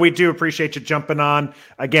 But, Joe, we do appreciate you jumping on.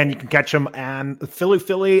 Again, you can catch them on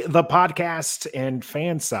Philly, the podcast, and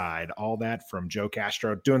Fan Side. All that from Joe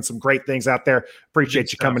Castro. Doing some great things out there.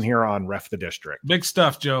 Appreciate you coming here on Ref the District. Big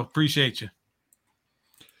stuff, Joe. Appreciate you.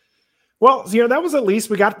 Well, that was at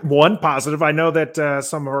least we got one positive. I know that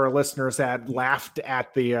some of our listeners had laughed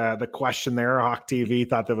at the question there. Hawk TV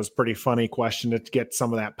thought that was a pretty funny question to get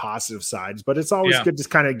some of that positive sides, but it's always good to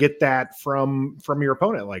kind of get that from your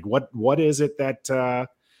opponent. Like what is it that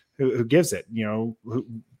who gives it?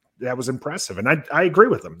 That was impressive, and I agree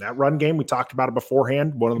with them. That run game, we talked about it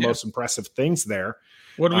beforehand. One of the most impressive things there.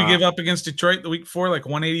 What did we give up against Detroit the week before? Like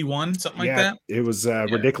 181, something like that? It was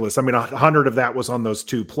ridiculous. I mean, 100 of that was on those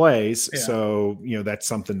two plays. Yeah. So, that's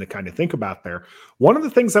something to kind of think about there. One of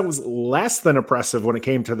the things that was less than impressive when it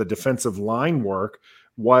came to the defensive line work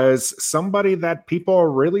was somebody that people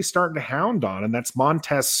are really starting to hound on, and that's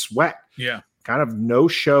Montez Sweat. Yeah. Kind of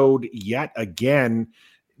no-showed yet again.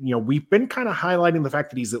 we've been kind of highlighting the fact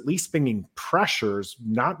that he's at least bringing pressures,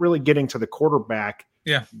 not really getting to the quarterback.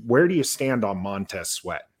 Yeah. Where do you stand on Montez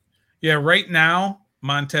Sweat? Yeah, right now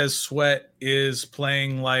Montez Sweat is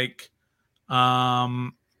playing like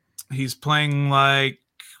he's playing like,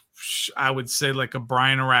 I would say, like a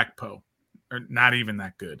Brian Arakpo, or not even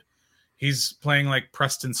that good. He's playing like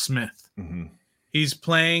Preston Smith. Mm-hmm. He's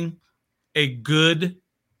playing a good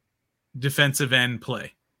defensive end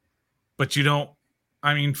play. But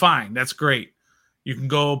fine, that's great. You can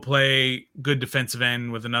go play good defensive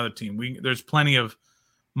end with another team. There's plenty of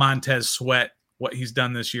Montez Sweat, what he's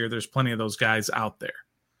done this year. There's plenty of those guys out there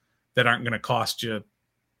that aren't going to cost you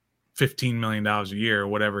 $15 million a year or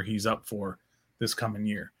whatever he's up for this coming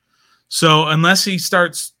year. So unless he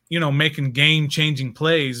starts, making game-changing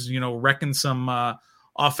plays, wrecking some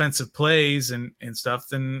offensive plays and stuff,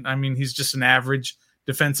 then, he's just an average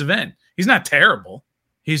defensive end. He's not terrible.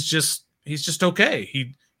 He's just okay.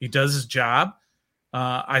 He does his job.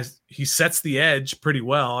 He sets the edge pretty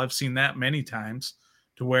well. I've seen that many times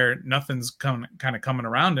to where nothing's kind of coming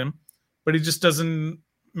around him, but he just doesn't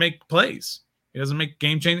make plays. He doesn't make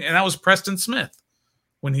game changing. And that was Preston Smith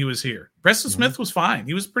when he was here. Preston Smith was fine.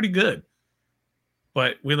 He was pretty good,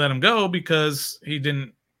 but we let him go because he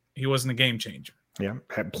wasn't a game changer. Yeah,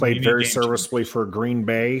 had played very serviceably for Green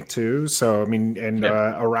Bay too. So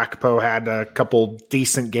Arakpo had a couple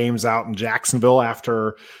decent games out in Jacksonville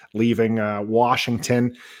after leaving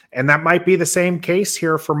Washington, and that might be the same case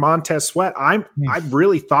here for Montez Sweat. I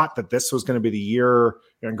really thought that this was going to be the year.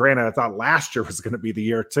 And granted, I thought last year was going to be the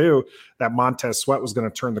year too, that Montez Sweat was going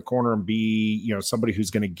to turn the corner and be somebody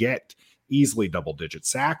who's going to get easily double-digit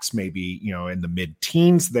sacks, maybe, in the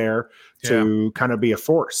mid-teens there to kind of be a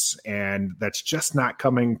force. And that's just not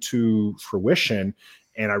coming to fruition.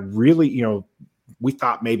 And I really, we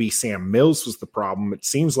thought maybe Sam Mills was the problem. It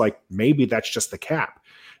seems like maybe that's just the cap.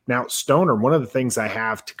 Now, Stoner, one of the things I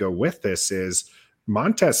have to go with this is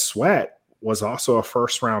Montez Sweat was also a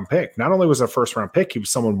first-round pick. Not only was a first-round pick, he was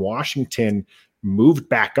someone Washington moved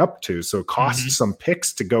back up to, so it cost some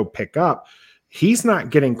picks to go pick up. He's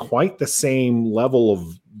not getting quite the same level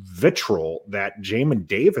of vitriol that Jamin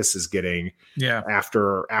Davis is getting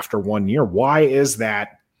after 1 year. Why is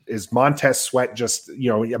that? Is Montez Sweat just,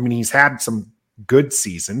 he's had some good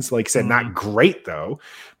seasons, like I said, not great though,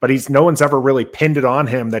 but no one's ever really pinned it on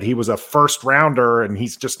him that he was a first rounder and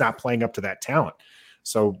he's just not playing up to that talent.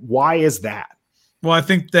 So why is that? Well, I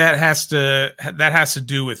think that has to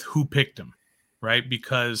do with who picked him, right?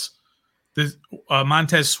 Because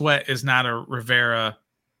Montez Sweat is not a Rivera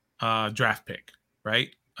draft pick, right?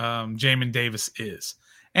 Jamin Davis is.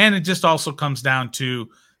 And it just also comes down to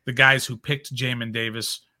the guys who picked Jamin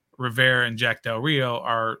Davis, Rivera and Jack Del Rio,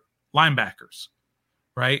 are linebackers,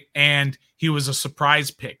 right? And he was a surprise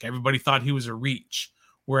pick. Everybody thought he was a reach,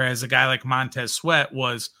 whereas a guy like Montez Sweat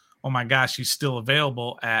was, oh my gosh, he's still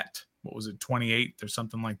available at, 28th or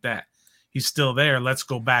something like that. He's still there. Let's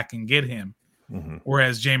go back and get him.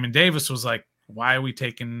 Whereas Jamin Davis was like, why are we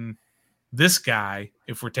taking this guy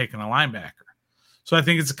if we're taking a linebacker? So I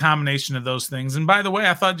think it's a combination of those things. And by the way,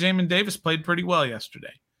 I thought Jamin Davis played pretty well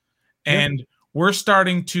yesterday. And we're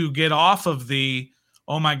starting to get off of the,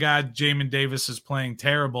 oh my God, Jamin Davis is playing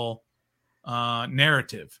terrible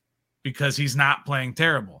narrative, because he's not playing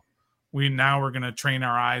terrible. We're going to train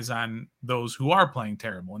our eyes on those who are playing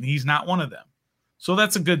terrible, and he's not one of them. So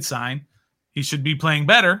that's a good sign. He should be playing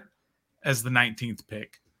better as the 19th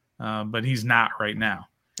pick, but he's not right now.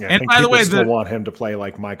 Yeah, and by the way, still want him to play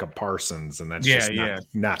like Micah Parsons, and that's just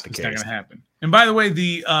not the case. It's not going to happen. And by the way,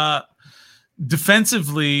 the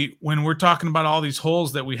defensively, when we're talking about all these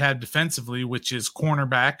holes that we had defensively, which is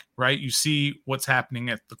cornerback, right? You see what's happening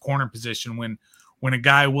at the corner position when a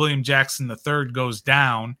guy, William Jackson III, goes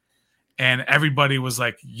down, and everybody was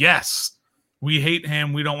like, yes, we hate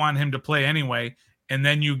him. We don't want him to play anyway. And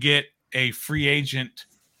then you get a free agent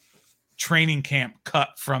training camp cut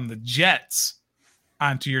from the Jets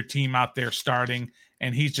onto your team out there starting,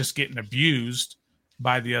 and he's just getting abused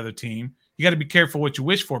by the other team. You got to be careful what you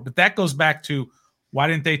wish for. But that goes back to, why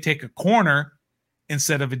didn't they take a corner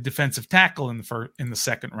instead of a defensive tackle in the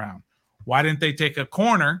second round? Why didn't they take a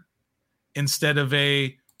corner instead of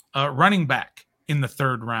a running back in the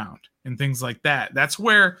third round and things like that? That's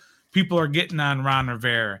where people are getting on Ron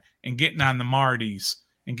Rivera and getting on the Martys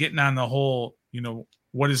and getting on the whole,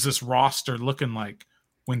 what is this roster looking like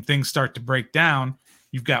when things start to break down?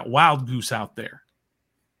 You've got Wild Goose out there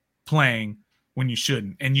playing when you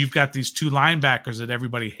shouldn't. And you've got these two linebackers that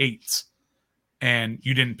everybody hates. And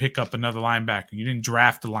you didn't pick up another linebacker. You didn't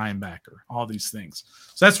draft a linebacker, all these things.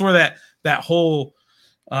 So that's where that whole,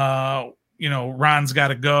 Ron's got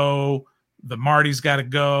to go. the Marty's got to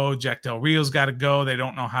go. Jack Del Rio's got to go. They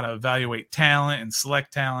don't know how to evaluate talent and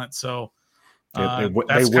select talent. So they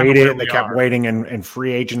waited and they kept waiting in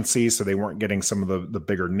free agency. So they weren't getting some of the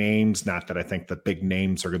bigger names. Not that I think the big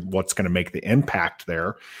names are what's going to make the impact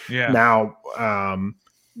there. Yeah. Now,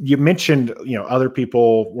 you mentioned, other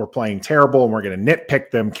people were playing terrible and we're going to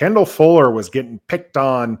nitpick them. Kendall Fuller was getting picked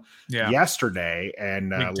on yesterday,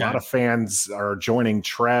 and a lot of fans are joining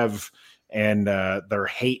Trev and their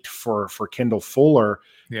hate for Kendall Fuller.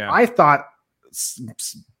 Yeah. I thought,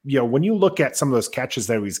 when you look at some of those catches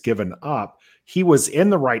that he's given up, he was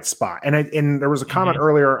in the right spot. And there was a comment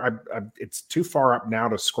earlier. It's too far up now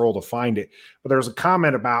to scroll to find it, but there was a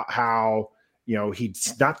comment about how,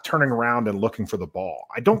 he's not turning around and looking for the ball.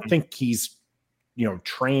 I don't think he's,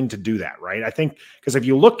 trained to do that, right? I think because if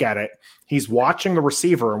you look at it, he's watching the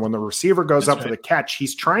receiver, and when the receiver goes up for the catch,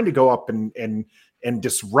 he's trying to go up and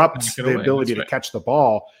disrupt the ability to catch the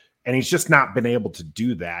ball, and he's just not been able to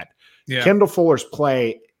do that. Yeah. Kendall Fuller's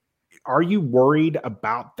play, are you worried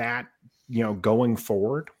about that, going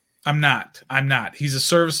forward? I'm not. He's a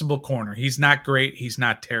serviceable corner. He's not great. He's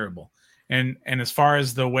not terrible. And as far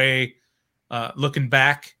as the way, looking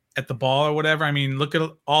back at the ball or whatever, I mean, look at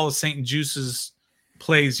all of St. Juice's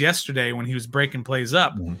plays yesterday when he was breaking plays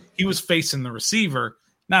up. Mm-hmm. He was facing the receiver,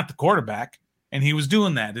 not the quarterback, and he was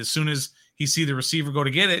doing that. As soon as he see the receiver go to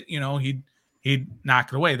get it, he'd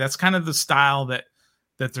knock it away. That's kind of the style that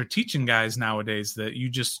they're teaching guys nowadays, that you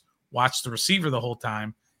just watch the receiver the whole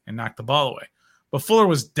time and knock the ball away. But Fuller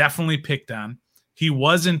was definitely picked on. He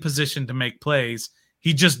was in position to make plays.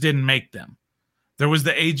 He just didn't make them. There was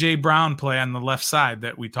the A.J. Brown play on the left side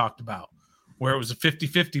that we talked about, where it was a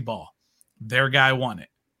 50-50 ball. Their guy won it,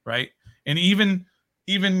 right? And even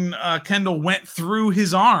Kendall went through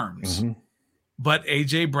his arms, but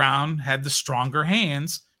A.J. Brown had the stronger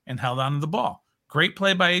hands and held on to the ball. Great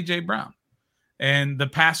play by A.J. Brown. And the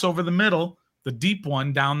pass over the middle, the deep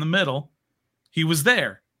one down the middle, he was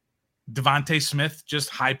there. Devontae Smith just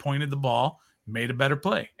high-pointed the ball, made a better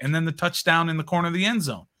play. And then the touchdown in the corner of the end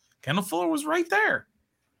zone. Kendall Fuller was right there.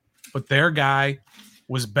 But their guy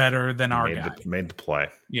was better than our guy. Made the play.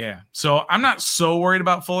 Yeah. So I'm not so worried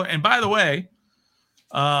about Fuller. And by the way,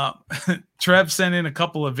 Trev sent in a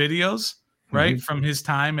couple of videos, right, from his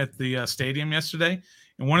time at the stadium yesterday.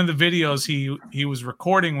 And one of the videos he was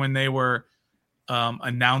recording when they were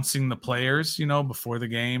announcing the players, before the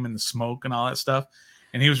game and the smoke and all that stuff.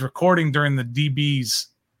 And he was recording during the DBs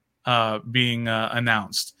being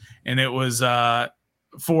announced. And it was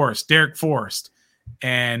Derek Forrest.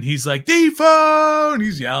 And he's like, Defo! And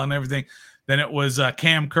he's yelling everything. Then it was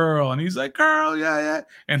Cam Curl. And he's like, Curl, yeah.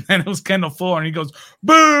 And then it was Kendall Fuller. And he goes,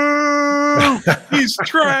 boo! He's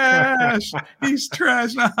trash. He's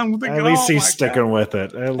trash. Now I'm thinking, at least he's sticking with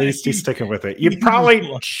it. At least he's sticking with it. You probably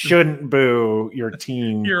shouldn't boo your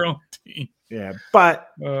team. Your own team. Yeah. But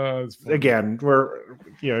again, we're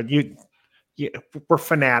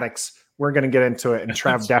fanatics. We're going to get into it, and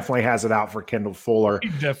Trev definitely has it out for Kendall Fuller.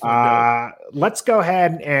 Let's go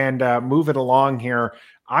ahead and move it along here.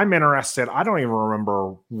 I'm interested. I don't even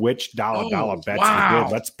remember which dollar bets we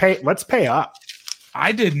did. Let's pay up.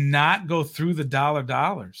 I did not go through the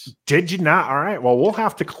dollars. Did you not? All right. Well, we'll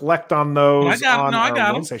have to collect on those on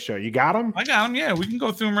our Wednesday show. You got them? I got them. Yeah, we can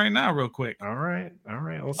go through them right now real quick. All right.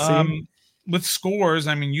 We'll see. With scores,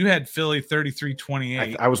 I mean, you had Philly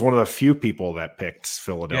 33-28. I was one of the few people that picked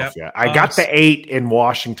Philadelphia. Yep. I got the 8 in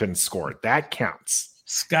Washington scored. That counts.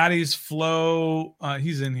 Scotty's flow.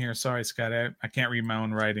 He's in here. Sorry, Scotty. I can't read my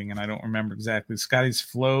own writing, and I don't remember exactly. Scotty's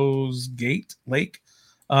flows Lake.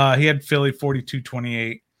 He had Philly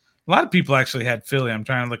 42-28. A lot of people actually had Philly. I'm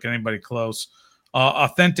trying to look at anybody close.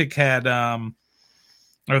 Authentic had,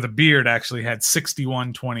 or the Beard actually had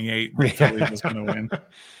 61-28. Philly was going to win.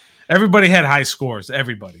 Everybody had high scores.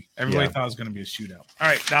 Everybody thought it was going to be a shootout. All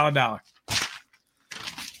right, dollar.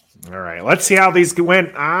 All right, let's see how these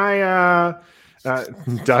went. I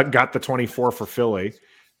Doug got the 24 for Philly.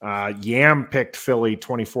 Yam picked Philly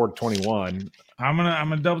 24-21. I'm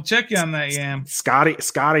gonna double check you on that, Yam.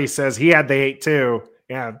 Scotty says he had the 8 too.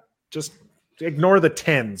 Yeah, just ignore the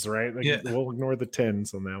 10s, right? We'll ignore the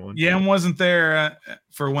 10s on that one. Yam wasn't there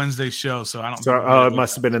for Wednesday's show, so I don't. So it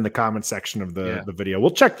must have been in the comment section of the video. We'll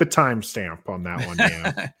check the timestamp on that one.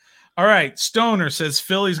 Yeah. All right, Stoner says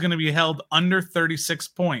Philly's going to be held under 36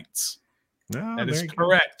 points. No, that is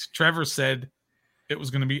correct. Trevor said it was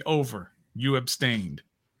going to be over. You abstained.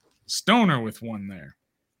 Stoner with 1 there.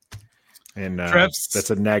 And that's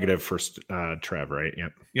a negative for Trev, right?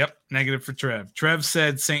 Yep, negative for Trev. Trev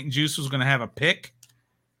said St. Juice was going to have a pick.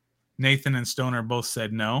 Nathan and Stoner both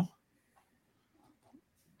said no.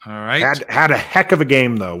 All right. Had a heck of a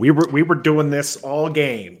game though. We were doing this all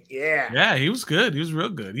game. Yeah. Yeah, he was good. He was real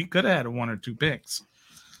good. He could have had 1 or 2 picks.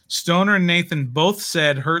 Stoner and Nathan both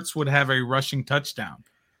said Hurts would have a rushing touchdown,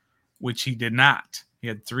 which he did not. He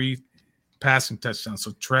had 3 passing touchdowns,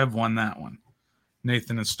 so Trev won that one.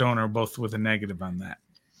 Nathan and Stoner both with a negative on that.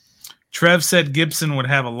 Trev said Gibson would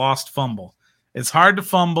have a lost fumble. It's hard to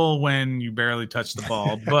fumble when you barely touch the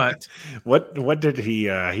ball, but what did he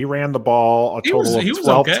ran the ball a total of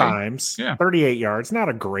 12 okay. times, 38 yards. Not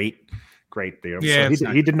a great deal. Yeah,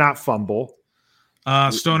 so he did not fumble.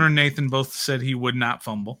 Stoner and Nathan both said he would not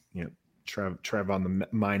fumble. Yeah, Trev on the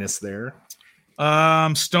minus there.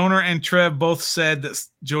 Stoner and Trev both said that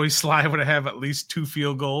Joey Sly would have at least 2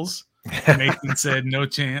 field goals. Nathan said no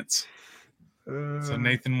chance. So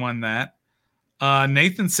Nathan won that.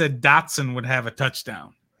 Nathan said Dotson would have a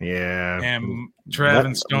touchdown. Yeah. And Trev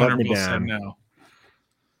and Stoner both said no.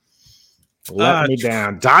 Let me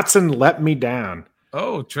down. Dotson let me down.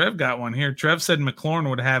 Oh, Trev got one here. Trev said McLaurin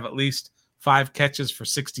would have at least 5 catches for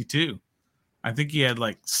 62. I think he had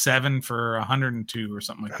like 7 for 102 or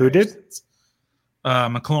something like that. Who did?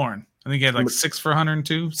 McLaurin. I think he had like 6 for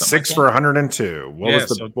 102. 6 for 102.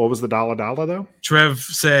 What was the dollar though? Trev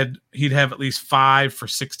said he'd have at least 5 for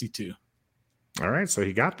 62. All right, so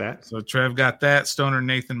he got that. So Trev got that. Stoner and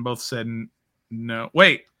Nathan both said no.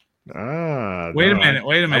 Wait a minute.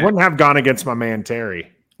 I wouldn't have gone against my man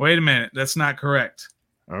Terry. Wait a minute. That's not correct.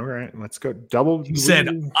 All right, let's go double. He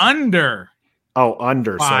said under. Oh,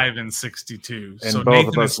 under 5 and 62. And so both Nathan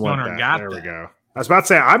of us and Stoner went got there. that. We go. I was about to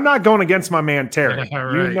say I'm not going against my man Terry. Yeah,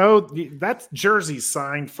 right. You know that jersey's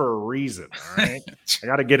signed for a reason. All right, I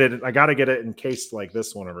got to get it in case like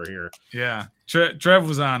this one over here. Yeah, Trev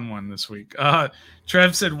was on one this week.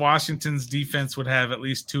 Trev said Washington's defense would have at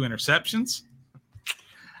least 2 interceptions.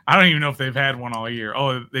 I don't even know if they've had one all year.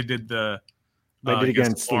 Oh, they did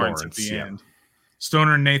against Lawrence at the end.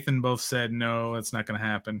 Stoner and Nathan both said no, that's not going to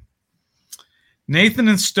happen. Nathan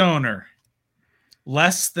and Stoner,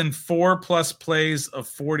 less than 4+ plays of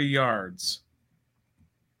 40 yards.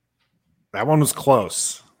 That one was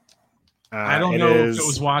close. I don't know if it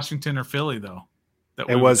was Washington or Philly though.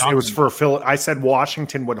 It was for Phil. I said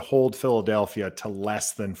Washington would hold Philadelphia to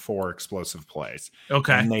less than 4 explosive plays.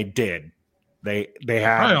 Okay, and they did. They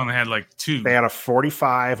probably only had like 2. They had a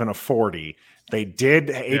 45 and a 40. They did.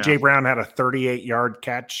 AJ Brown had a 38-yard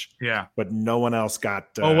catch. Yeah, but no one else got.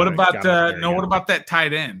 What about What about that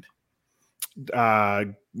tight end?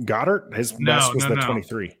 Goddard. His best was the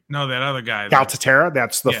 23. No, that other guy. Calcaterra.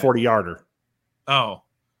 That's the 40-yarder. Oh,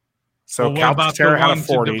 so Calcaterra had a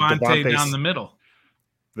 40. Devontae down the middle.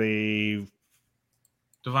 The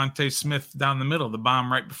Devontae Smith down the middle. The bomb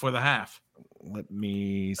right before the half. Let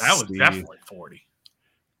me. That was definitely 40.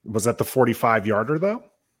 Was that the 45-yarder though?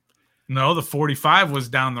 No, the 45 was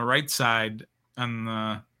down the right side on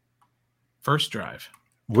the first drive.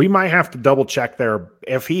 We might have to double check there.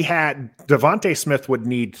 If he had Devontae Smith would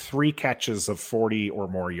need 3 catches of 40 or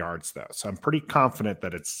more yards though. So I'm pretty confident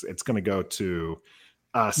that it's going to go to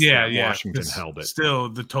us. Yeah. Washington held it. Still,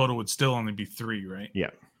 the total would still only be 3, right? Yeah.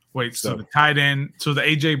 Wait, so the tight end, so the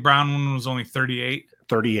AJ Brown one was only 38?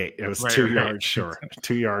 38. It was 2 yards short.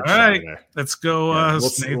 2 yards. All right, there. let's go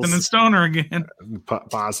Nathan and Stoner again.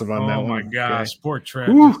 Positive on that one. Oh my gosh, poor Trev.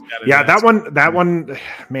 Yeah, that one,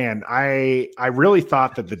 man, I really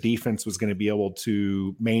thought that the defense was going to be able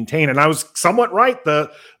to maintain, and I was somewhat right.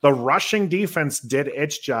 The rushing defense did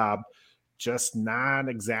its job, just not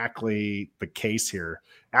exactly the case here.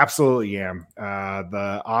 Absolutely am.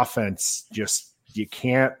 The offense just you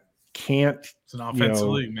can't. It's an offensive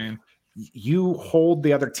league, man. You hold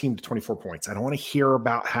the other team to 24 points. I don't want to hear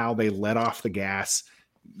about how they let off the gas.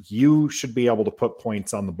 You should be able to put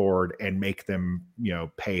points on the board and make them,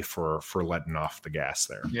 pay for letting off the gas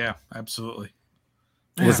there. Yeah, absolutely.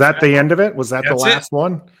 Was that the end of it? Was that the last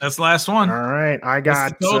one? That's the last one. All right. I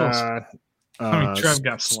got Trev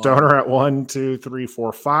got Stoner at 1, 2, 3,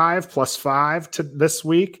 4, 5 plus 5 to this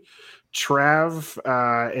week. Trev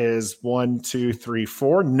is 1, 2, 3,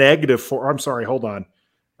 4 negative 4. I'm sorry. Hold on.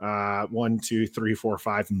 1, 2, 3, 4,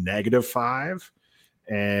 5 negative 5.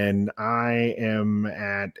 And I am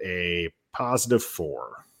at a positive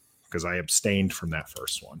 4 because I abstained from that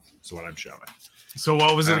first one. That's what I'm showing. So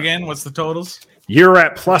what was it again? What's the totals? You're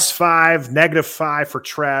at plus 5, negative 5 for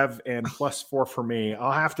Trev, and plus 4 for me.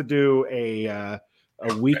 I'll have to do a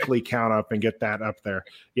weekly count up and get that up there.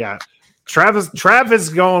 Yeah. Trev is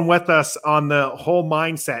going with us on the whole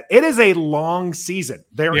mindset. It is a long season.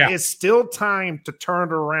 There is still time to turn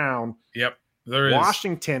it around. Yep, there is.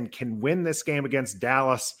 Washington can win this game against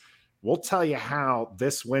Dallas. We'll tell you how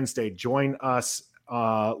this Wednesday. Join us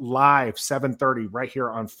live 7:30 right here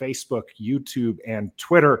on Facebook, YouTube, and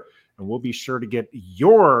Twitter. And we'll be sure to get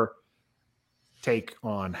your take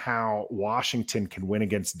on how Washington can win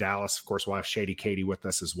against Dallas. Of course, we'll have Shady Katie with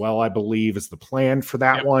us as well, I believe, is the plan for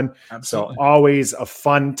that one. Absolutely. So always a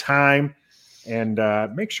fun time. And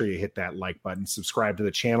make sure you hit that like button, subscribe to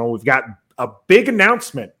the channel. We've got a big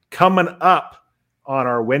announcement coming up on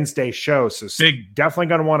our Wednesday show. So definitely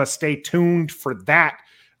going to want to stay tuned for that.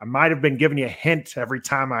 I might have been giving you a hint every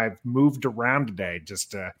time I've moved around today.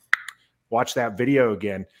 Just watch that video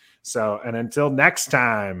again. So, and until next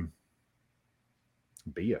time,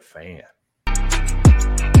 be a fan.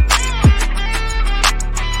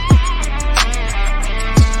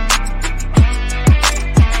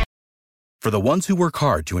 For the ones who work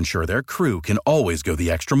hard to ensure their crew can always go the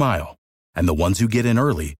extra mile, and the ones who get in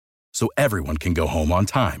early so everyone can go home on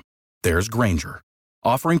time, there's Grainger,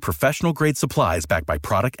 offering professional-grade supplies backed by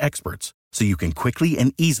product experts so you can quickly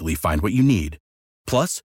and easily find what you need.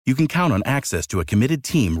 Plus, you can count on access to a committed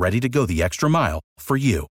team ready to go the extra mile for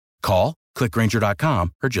you. Call, click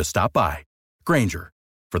Grainger.com, or just stop by. Grainger,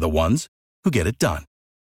 for the ones who get it done.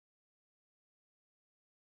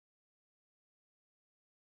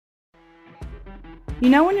 You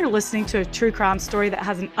know when you're listening to a true crime story that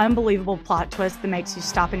has an unbelievable plot twist that makes you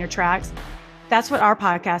stop in your tracks? That's what our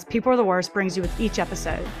podcast, People Are the Worst, brings you with each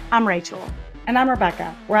episode. I'm Rachel. And I'm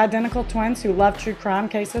Rebecca. We're identical twins who love true crime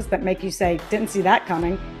cases that make you say, didn't see that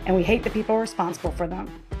coming, and we hate the people responsible for them.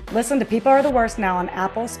 Listen to People Are the Worst now on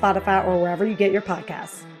Apple, Spotify, or wherever you get your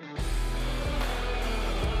podcasts.